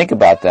able to think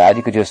about that,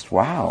 you could just,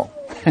 wow,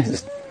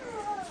 it's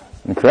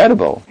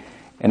incredible.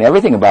 And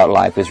everything about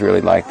life is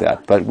really like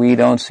that, but we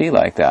don't see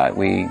like that.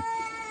 We're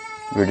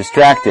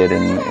distracted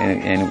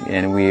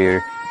and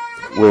we're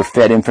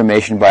fed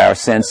information by our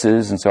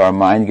senses, and so our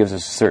mind gives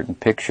us a certain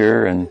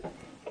picture, and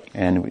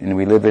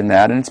we live in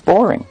that, and it's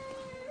boring.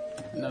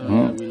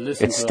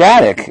 It's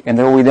static, and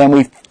then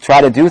we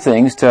try to do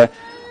things to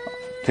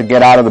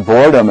get out of the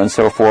boredom and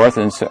so forth,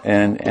 and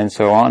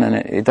so on, and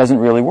it doesn't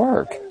really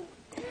work.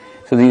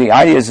 So the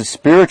idea is that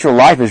spiritual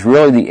life is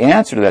really the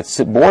answer to that.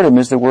 Boredom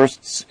is the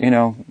worst, sin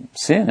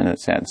in a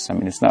sense. I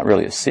mean, it's not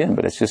really a sin,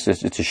 but it's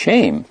a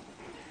shame.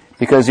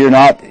 Because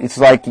it's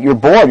like you're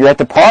bored, you're at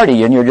the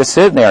party and you're just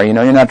sitting there, you're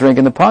not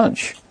drinking the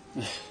punch.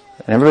 And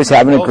everybody's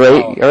having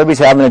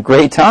a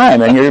great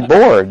time and you're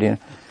bored,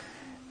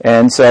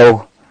 And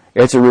so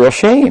it's a real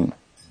shame.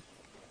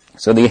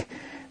 So the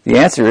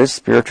answer is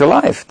spiritual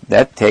life.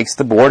 That takes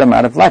the boredom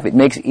out of life. It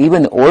makes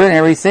even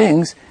ordinary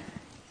things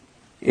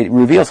it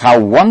reveals how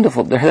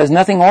wonderful, there's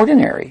nothing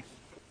ordinary.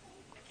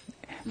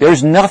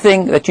 There's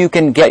nothing that you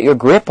can get your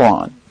grip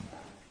on.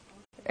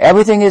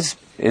 Everything it's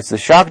the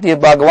Shakti of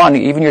Bhagavan,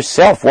 even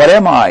yourself. What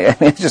am I? I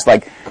mean, it's just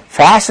like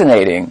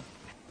fascinating.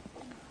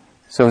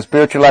 So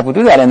spiritual life will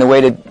do that, and the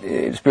way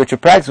that spiritual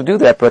practice will do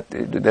that, but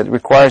that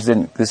requires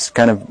this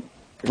kind of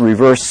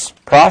reverse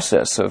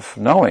process of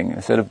knowing,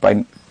 instead of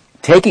by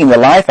taking the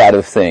life out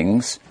of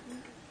things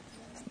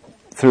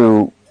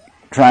through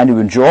trying to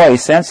enjoy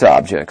sense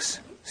objects.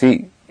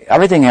 See,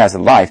 everything has a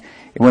life.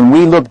 When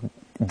we look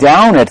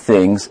down at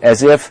things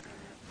as if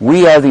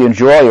we are the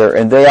enjoyer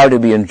and they are to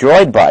be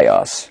enjoyed by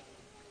us,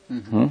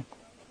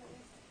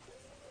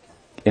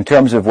 in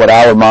terms of what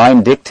our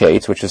mind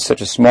dictates, which is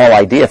such a small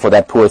idea for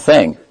that poor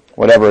thing,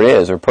 whatever it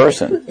is, or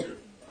person.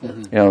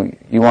 You know,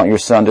 you want your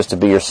son just to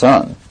be your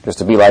son, just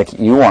to be like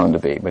you want him to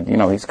be, but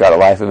he's got a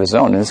life of his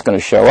own, and it's going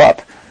to show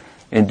up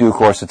in due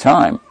course of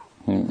time.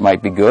 It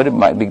might be good, you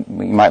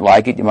might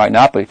like it, you might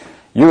not, but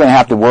you're going to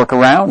have to work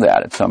around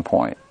that at some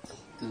point.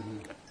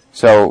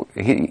 So,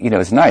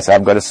 it's nice.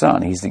 I've got a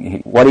son.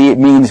 What he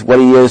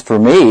is for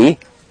me,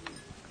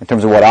 in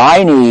terms of what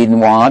I need and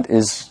want,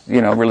 is,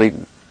 really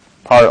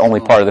only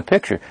part of the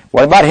picture.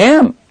 What about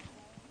him?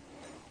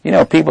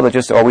 People that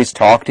just always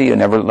talk to you and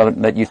never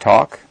let you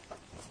talk.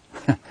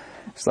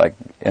 It's like,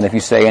 and if you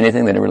say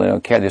anything, they really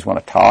don't care. They just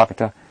want to talk.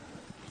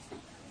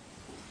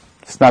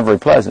 It's not very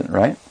pleasant,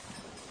 right?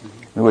 In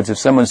other words, if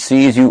someone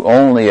sees you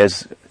only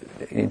as,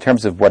 in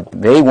terms of what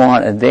they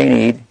want and they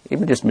need,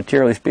 even just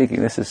materially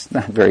speaking, this is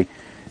not very,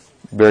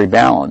 very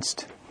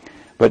balanced.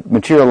 But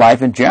material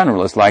life in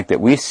general is like that.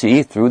 We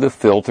see through the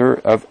filter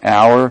of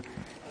our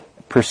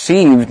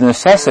perceived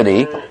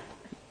necessity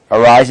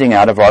arising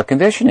out of our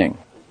conditioning.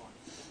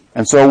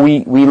 And so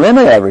we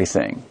limit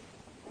everything.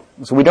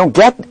 So we don't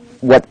get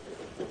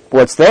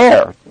what's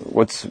there,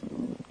 what's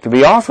to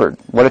be offered,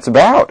 what it's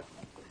about.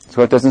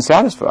 So it doesn't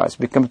satisfy us.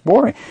 It becomes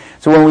boring.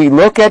 So when we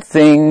look at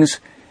things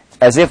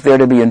as if they're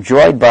to be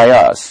enjoyed by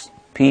us,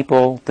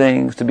 people,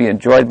 things to be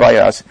enjoyed by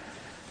us,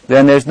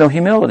 then there's no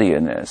humility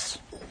in this.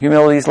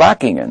 Humility is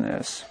lacking in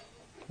this.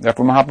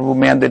 Therefore, Mahaprabhu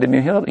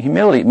mandated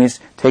humility. It means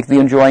take the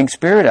enjoying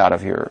spirit out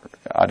of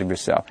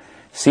yourself.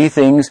 See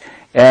things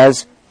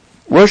as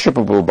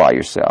worshipable by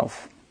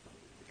yourself.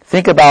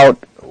 Think about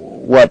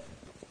what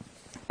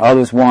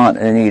others want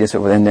and need,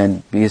 and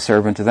then be a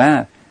servant to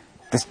that.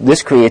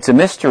 This creates a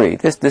mystery.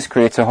 This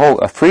creates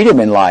a freedom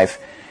in life,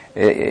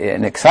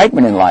 an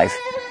excitement in life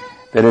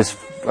that is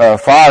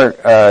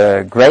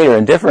far greater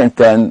and different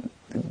than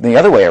the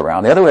other way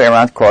around. The other way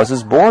around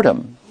causes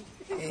boredom.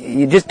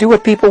 You just do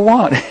what people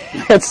want.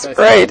 It's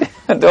great.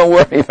 Don't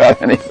worry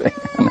about anything.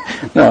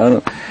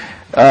 No.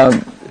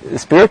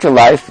 Spiritual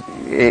life,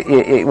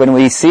 when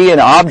we see an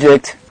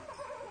object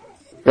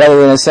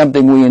rather than as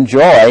something we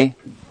enjoy,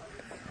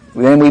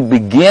 then we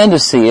begin to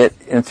see it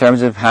in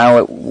terms of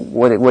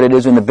what it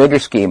is in the bigger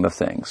scheme of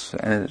things.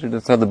 And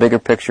that's how the bigger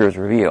picture is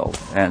revealed.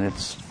 And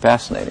it's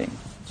fascinating.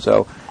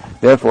 So,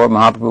 therefore,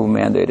 Mahaprabhu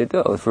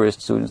mandated, for his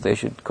students, they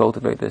should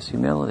cultivate this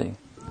humility.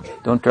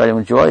 Don't try to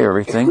enjoy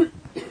everything.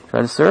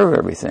 Try to serve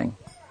everything.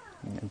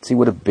 And see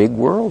what a big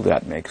world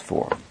that makes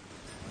for.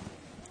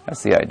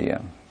 That's the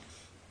idea.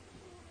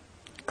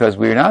 Because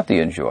we're not the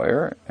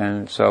enjoyer,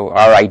 and so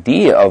our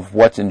idea of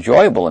what's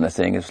enjoyable in a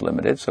thing is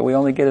limited, so we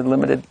only get a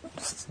limited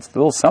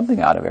little something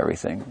out of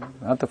everything,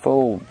 not the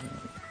full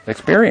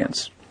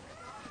experience.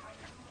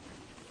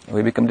 And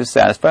we become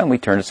dissatisfied, and we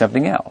turn to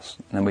something else.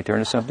 And then we turn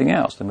to something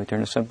else, then we turn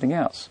to something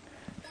else.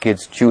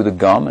 Kids chew the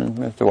gum,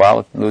 and after a while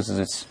it loses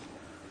its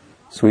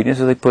sweetness,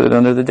 so they put it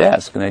under the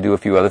desk, and they do a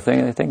few other things,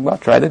 and they think, well,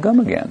 try the gum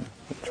again.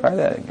 Try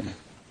that again.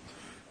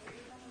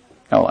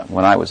 Oh,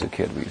 when I was a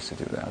kid, we used to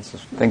do that. So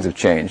things have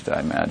changed, I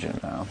imagine,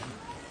 now.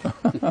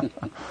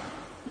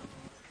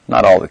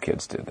 Not all the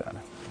kids did that.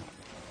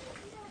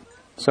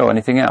 So,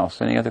 anything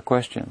else? Any other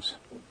questions?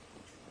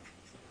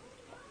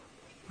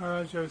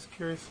 Maharaj, I was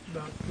curious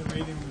about the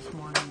reading this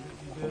morning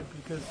that you did,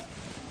 because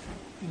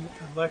in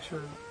a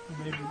lecture,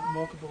 maybe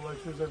multiple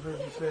lectures, I've heard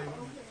you say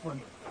when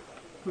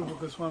Rupa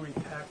Goswami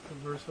tacked the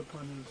verse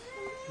upon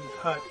his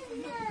hut,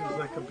 it was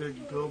like a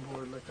big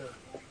billboard, like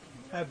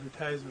a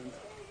advertisement,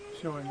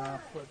 showing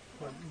off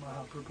what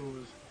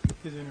Mahaprabhu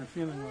his inner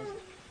feeling was.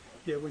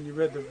 Yet when you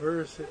read the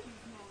verse,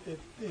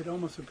 it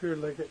almost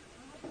appeared like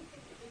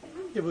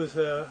it was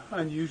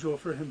unusual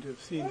for him to have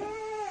seen it,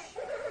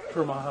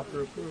 for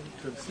Mahaprabhu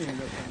to have seen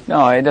it.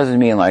 No, it doesn't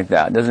mean like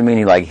that. It doesn't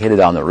mean he hit it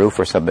on the roof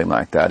or something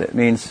like that. It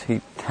means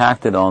he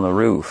tacked it on the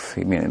roof.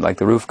 I mean, like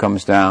the roof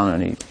comes down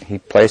and he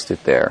placed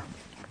it there.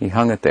 He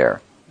hung it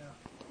there.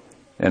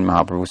 Yeah. And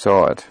Mahaprabhu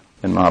saw it.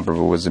 And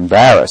Mahaprabhu was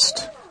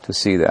embarrassed to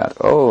see that.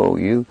 Oh,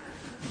 you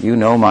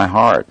know my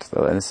heart,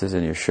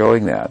 and you're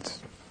showing that,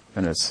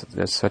 and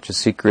that's such a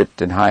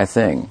secret and high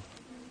thing.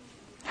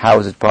 How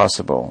is it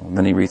possible? And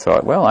then he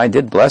rethought, well, I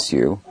did bless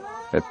you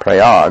at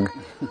Prayag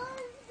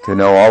to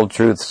know all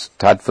truths,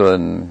 tattva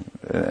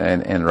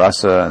and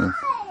rasa, and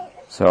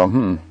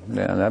so,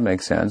 yeah, that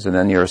makes sense. And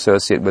then you're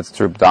associated with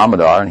Sri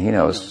Damodar, and he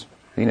knows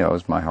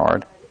my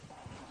heart.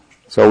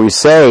 So we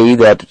say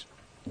that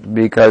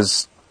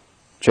because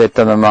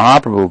Chaitanya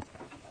Mahaprabhu,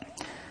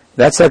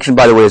 that section,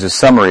 by the way, is a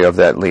summary of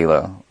that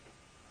Leela.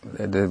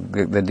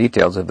 The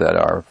details of that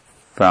are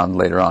found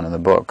later on in the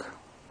book.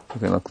 You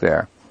can look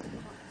there.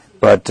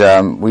 But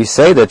we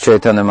say that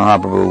Chaitanya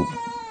Mahaprabhu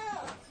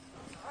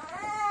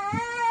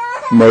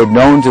made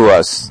known to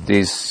us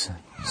these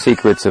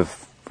secrets of,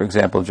 for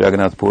example,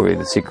 Jagannath Puri,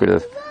 the secret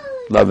of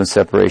love and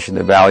separation,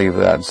 the value of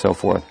that, and so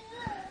forth.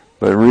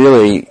 But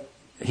really,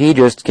 he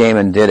just came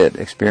and did it,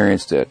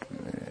 experienced it.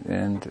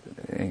 And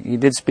he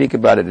did speak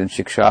about it in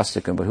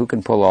Shikshastakam, but who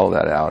can pull all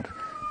that out?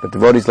 But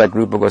devotees like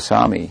Rupa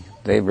Goswami,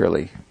 they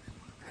really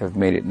have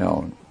made it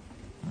known.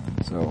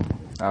 So,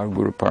 our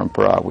Guru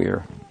Parampara, we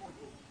are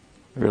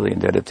really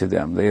indebted to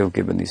them. They have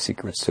given these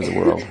secrets to the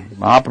world.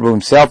 Mahaprabhu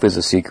himself is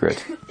a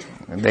secret.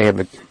 And they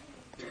have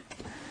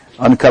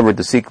uncovered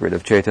the secret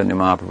of Chaitanya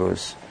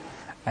Mahaprabhu's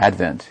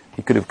advent.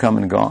 He could have come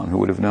and gone. Who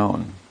would have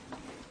known?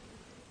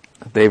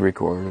 They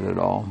recorded it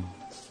all.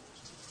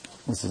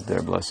 This is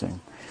their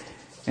blessing.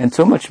 And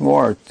so much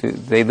more.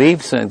 They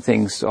leave some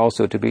things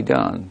also to be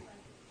done.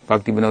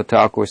 Bhaktivinoda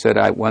Thakur said,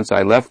 once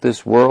I left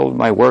this world,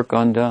 my work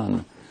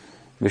undone.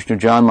 Vishnu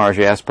John Maharaj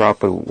asked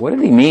Prabhupada, what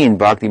did he mean,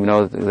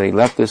 Bhaktivinoda, that they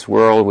left this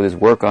world with his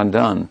work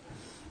undone?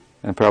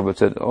 And Prabhupada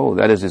said, oh,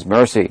 that is his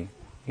mercy.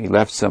 He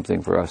left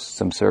something for us,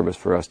 some service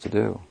for us to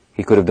do.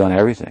 He could have done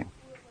everything,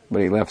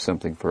 but he left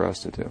something for us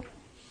to do.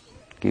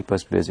 Keep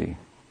us busy.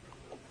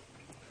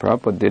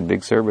 Prabhupada did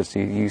big service.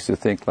 He used to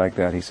think like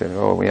that. He said,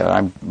 oh,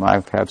 yeah,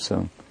 I've had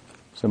some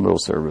little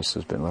service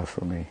has been left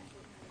for me.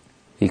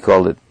 He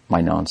called it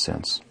my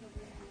nonsense.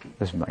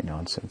 This is my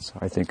nonsense.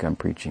 I think I'm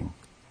preaching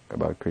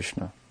about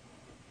Krishna.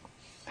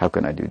 How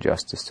can I do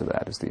justice to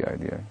that is the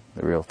idea,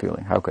 the real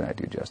feeling. How can I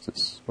do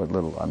justice? What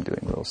little I'm doing,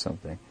 little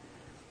something.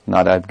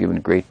 Not I've given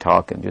a great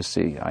talk and just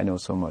see, I know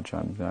so much,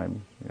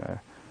 I'm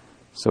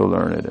so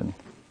learned and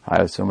I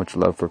have so much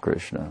love for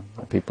Krishna.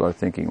 People are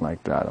thinking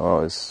like that.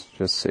 Oh, it's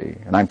just see.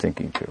 And I'm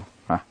thinking too.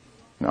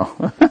 No,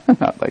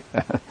 not like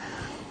that.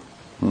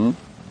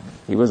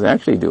 He was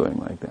actually doing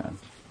like that.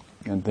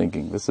 And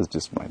thinking, this is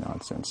just my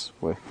nonsense.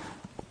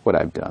 What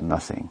I've done,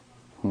 nothing.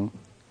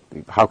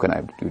 How can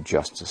I do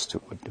justice to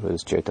what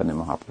is Chaitanya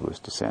Mahaprabhu's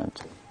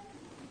descent?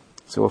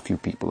 So a few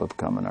people have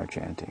come and are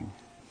chanting.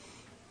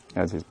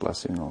 As his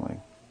blessing only.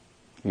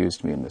 He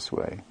used me in this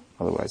way.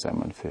 Otherwise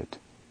I'm unfit.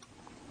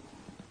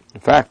 The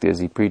fact is,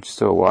 he preached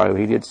so while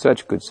he did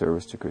such good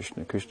service to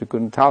Krishna. Krishna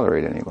couldn't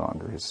tolerate any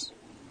longer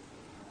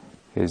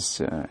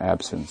his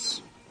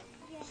absence.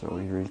 So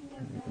he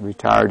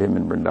retired him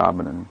in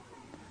Vrindavan. And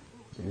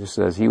just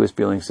as he was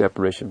feeling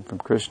separation from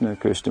Krishna,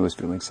 Krishna was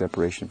feeling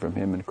separation from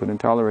him and couldn't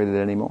tolerate it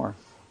anymore.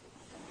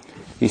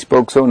 He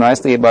spoke so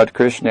nicely about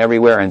Krishna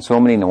everywhere, and so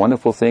many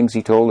wonderful things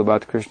he told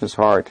about Krishna's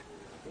heart.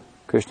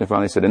 Krishna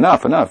finally said,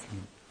 enough.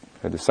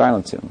 Had to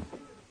silence him.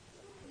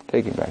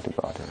 Take him back to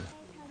Godhead.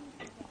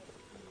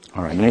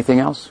 All right, anything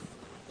else?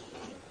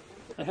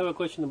 I have a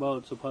question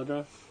about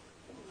Subhadra.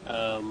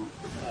 I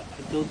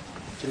don't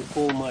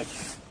recall much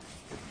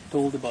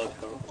told about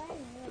her.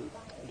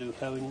 Do you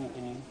have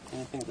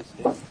anything to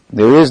say?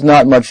 There is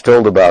not much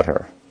told about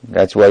her.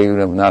 That's why you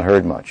have not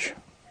heard much.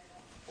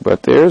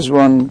 But there is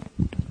one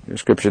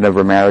description of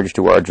her marriage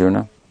to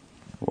Arjuna,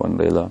 one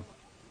Leela.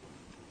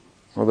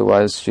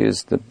 Otherwise, she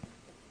is the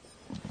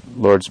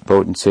Lord's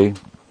potency.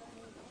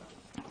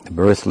 The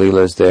birth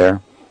Leela is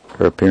there.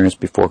 Her appearance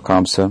before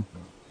Kamsa.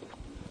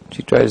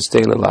 She tried to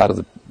stay a little out of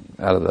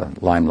the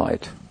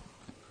limelight.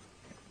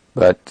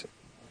 But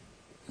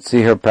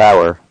see her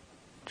power,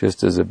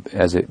 just as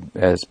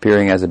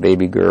appearing as a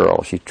baby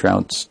girl, she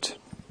trounced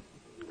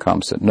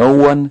Kamsa. No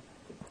one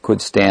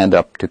could stand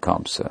up to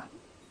Kamsa.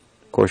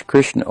 Of course,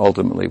 Krishna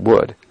ultimately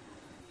would,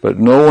 but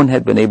no one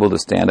had been able to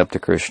stand up to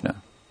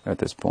Krishna at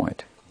this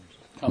point.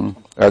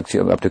 Up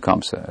to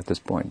Kamsa at this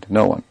point.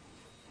 No one.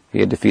 He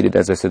had defeated,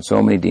 as I said,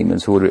 so many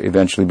demons who would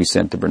eventually be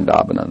sent to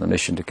Vrindavan on the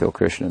mission to kill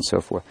Krishna and so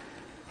forth.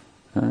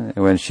 And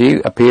when she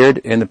appeared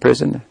in the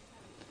prison,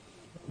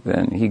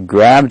 then he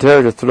grabbed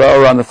her to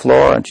throw her on the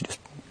floor, and she just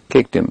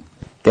kicked him,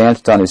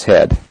 danced on his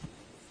head.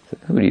 Said,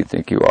 who do you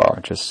think you are?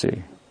 Just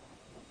see.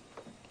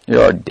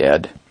 You're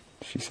dead,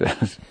 she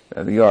says.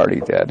 You're already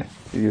dead.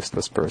 You're a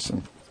useless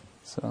person.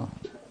 So,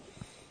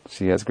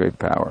 she has great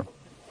power.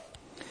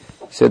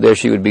 He said there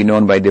she would be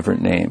known by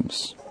different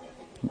names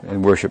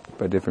and worshipped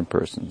by different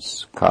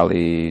persons.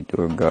 Kali,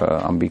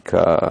 Durga,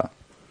 Ambika.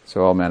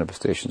 So all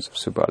manifestations of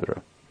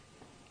Subhadra.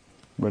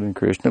 But in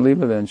Krishna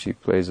Lila, then she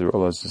plays the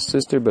role as a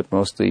sister, but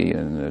mostly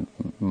in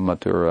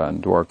Mathura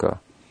and Dwarka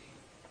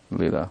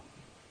Lila.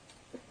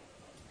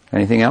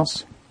 Anything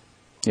else?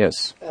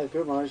 Yes.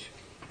 Guru Maharaj,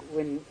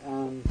 when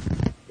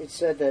it's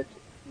said that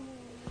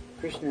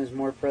Krishna is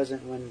more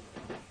present when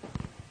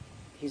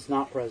he's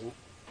not present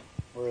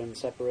or in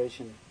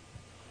separation,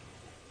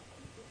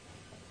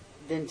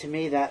 then to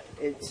me that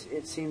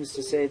it seems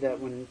to say that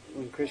when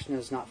Krishna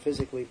is not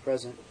physically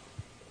present,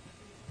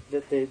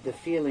 that the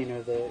feeling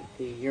or the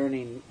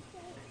yearning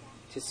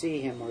to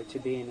see him or to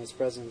be in his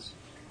presence,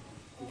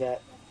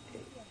 that,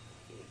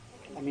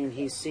 I mean,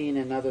 he's seen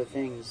in other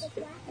things.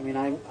 I mean,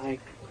 I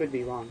could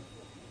be wrong,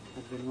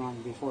 I've been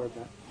wrong before,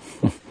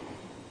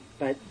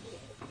 but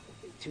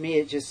to me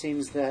it just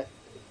seems that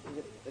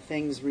the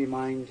things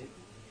remind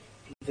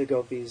the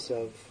gopis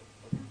of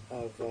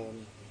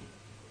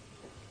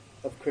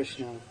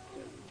Krishna,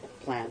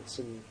 plants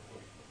and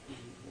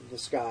the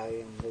sky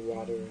and the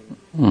water.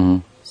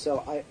 And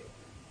so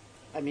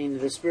I mean,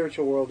 the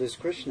spiritual world is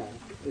Krishna.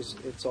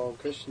 It's all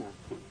Krishna.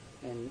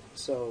 And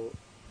so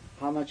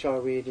how much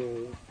are we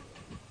to,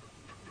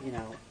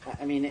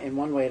 I mean, in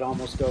one way it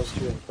almost goes to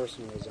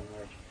impersonalism,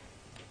 where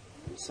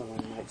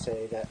someone might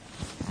say that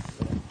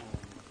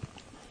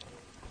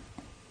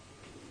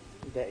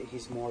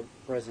he's more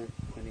present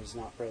when he's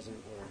not present,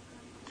 or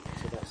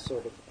so that's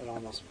sort of, it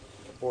almost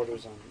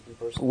borders on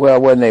impersonalism. Well,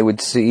 when they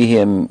would see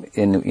him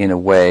in a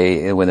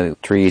way, when the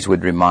trees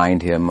would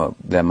remind them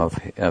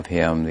of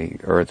him, the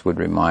earth would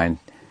remind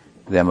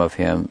them of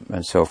him,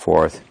 and so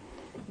forth.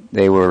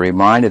 They were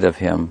reminded of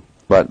him,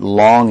 but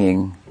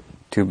longing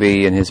to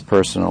be in his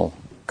personal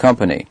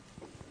company.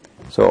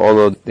 So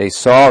although they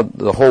saw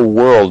the whole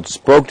world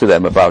spoke to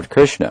them about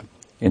Krishna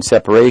in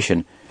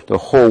separation, the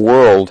whole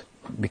world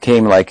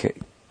became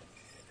like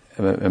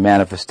a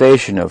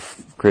manifestation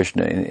of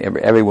Krishna.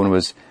 Every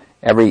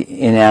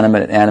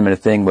inanimate and animate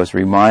thing was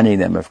reminding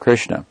them of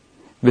Krishna.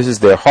 This is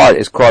their heart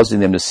is causing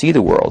them to see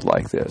the world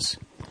like this.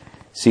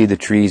 See the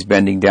trees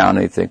bending down,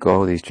 and they think,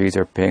 oh, these trees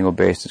are paying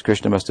obeisance.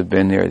 Krishna must have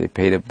been there.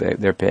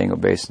 They're paying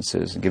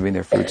obeisances and giving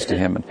their fruits to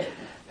him. And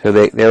so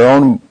their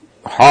own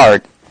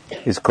heart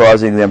is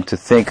causing them to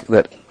think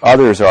that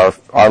others are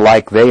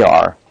like they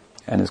are,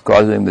 and is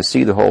causing them to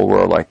see the whole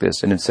world like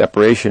this. And in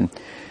separation,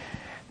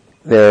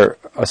 they're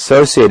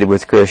associated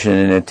with Krishna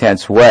in an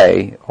intense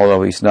way,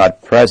 although he's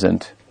not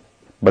present,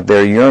 but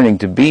they're yearning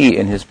to be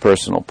in his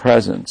personal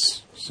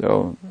presence.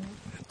 So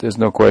there's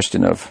no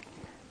question of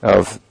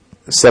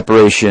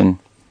separation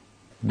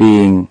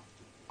being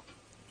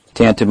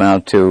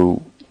tantamount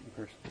to,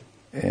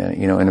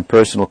 in a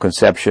personal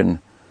conception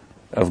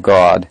of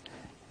God.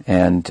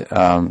 And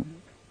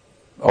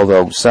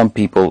although some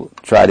people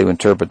try to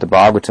interpret the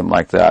Bhagavatam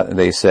like that,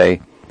 they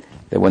say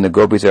that when the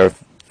gopis are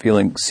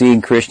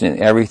seeing Krishna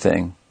in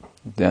everything,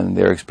 then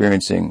they're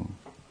experiencing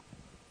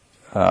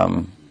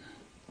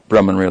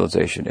Brahman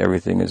realization.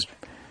 Everything is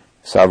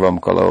Sarvam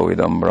Kalo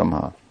Idam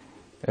Brahma.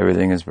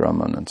 Everything is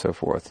Brahman, and so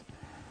forth.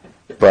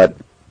 But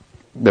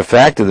the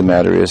fact of the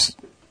matter is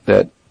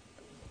that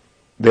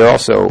they're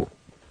also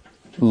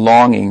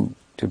longing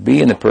to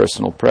be in the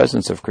personal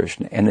presence of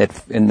Krishna, and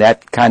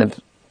that kind of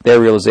their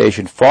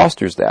realization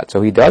fosters that.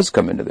 So he does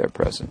come into their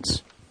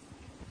presence.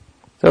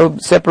 So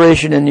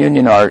separation and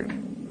union are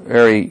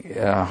very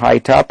high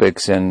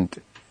topics, and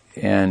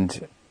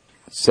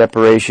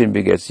separation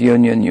begets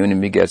union,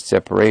 union begets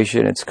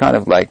separation. It's kind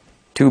of like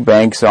two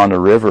banks on a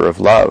river of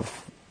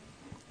love.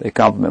 They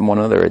complement one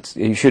another.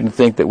 You shouldn't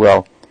think that,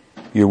 well,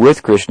 you're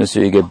with Krishna, so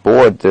you get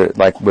bored,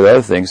 like with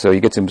other things, so you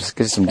get some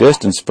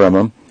distance from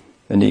him,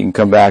 and you can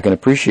come back and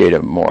appreciate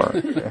him more.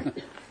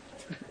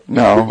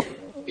 No,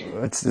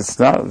 it's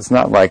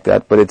not like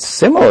that, but it's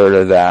similar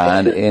to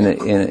that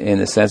in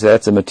the sense that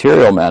that's a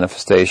material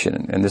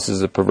manifestation, and this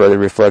is a perverted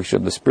reflection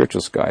of the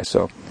spiritual sky.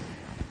 So,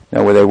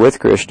 now when they're with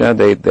Krishna,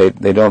 they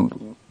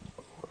don't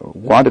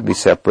want to be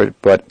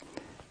separate, but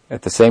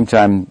at the same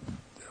time,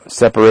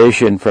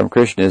 separation from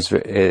Krishna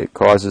it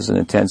causes an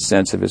intense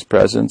sense of his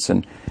presence,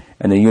 and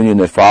the union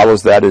that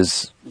follows that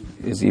is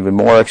even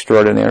more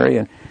extraordinary.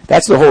 And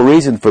that's the whole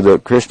reason for the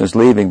Krishna's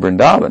leaving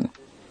Vrindavan,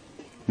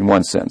 in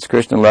one sense.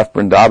 Krishna left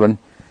Vrindavan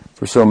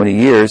for so many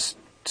years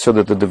so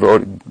that the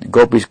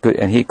gopis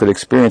could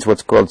experience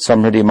what's called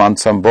samridhi man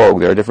sambhog.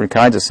 There are different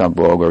kinds of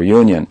sambhog, or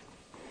union.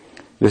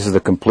 This is the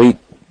complete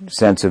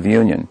sense of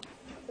union.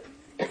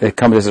 It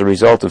comes as a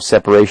result of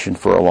separation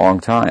for a long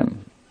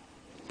time.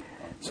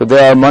 So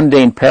there are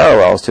mundane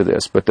parallels to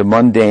this, but the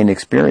mundane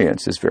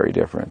experience is very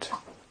different.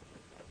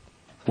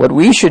 What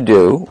we should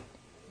do,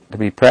 to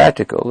be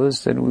practical,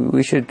 is that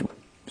we should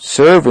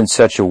serve in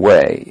such a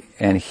way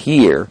and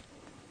hear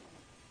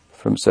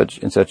in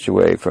such a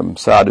way from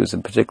sadhus,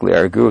 and particularly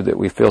our guru, that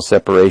we feel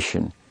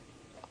separation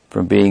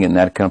from being in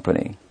that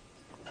company,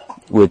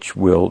 which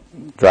will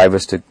drive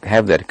us to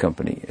have that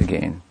company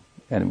again,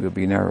 and we'll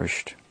be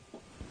nourished.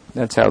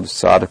 That's how the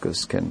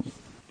sadhakas can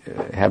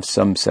have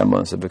some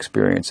semblance of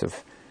experience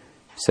of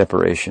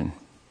separation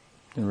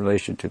in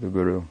relation to the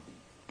guru,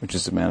 which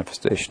is a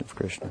manifestation of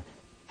Krishna.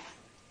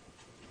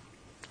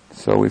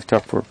 So we've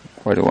talked for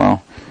quite a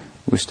while.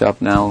 We stop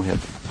now. We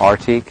have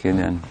Artik and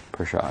then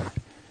Prasad.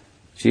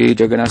 Shri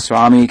Jagannath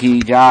Swami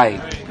ki jai,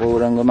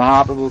 Gauranga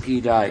Mahaprabhu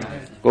ki jai,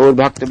 Gaur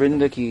Bhakta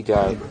Vrinda ki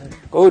jai,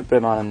 Gaur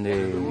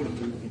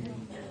Premanande.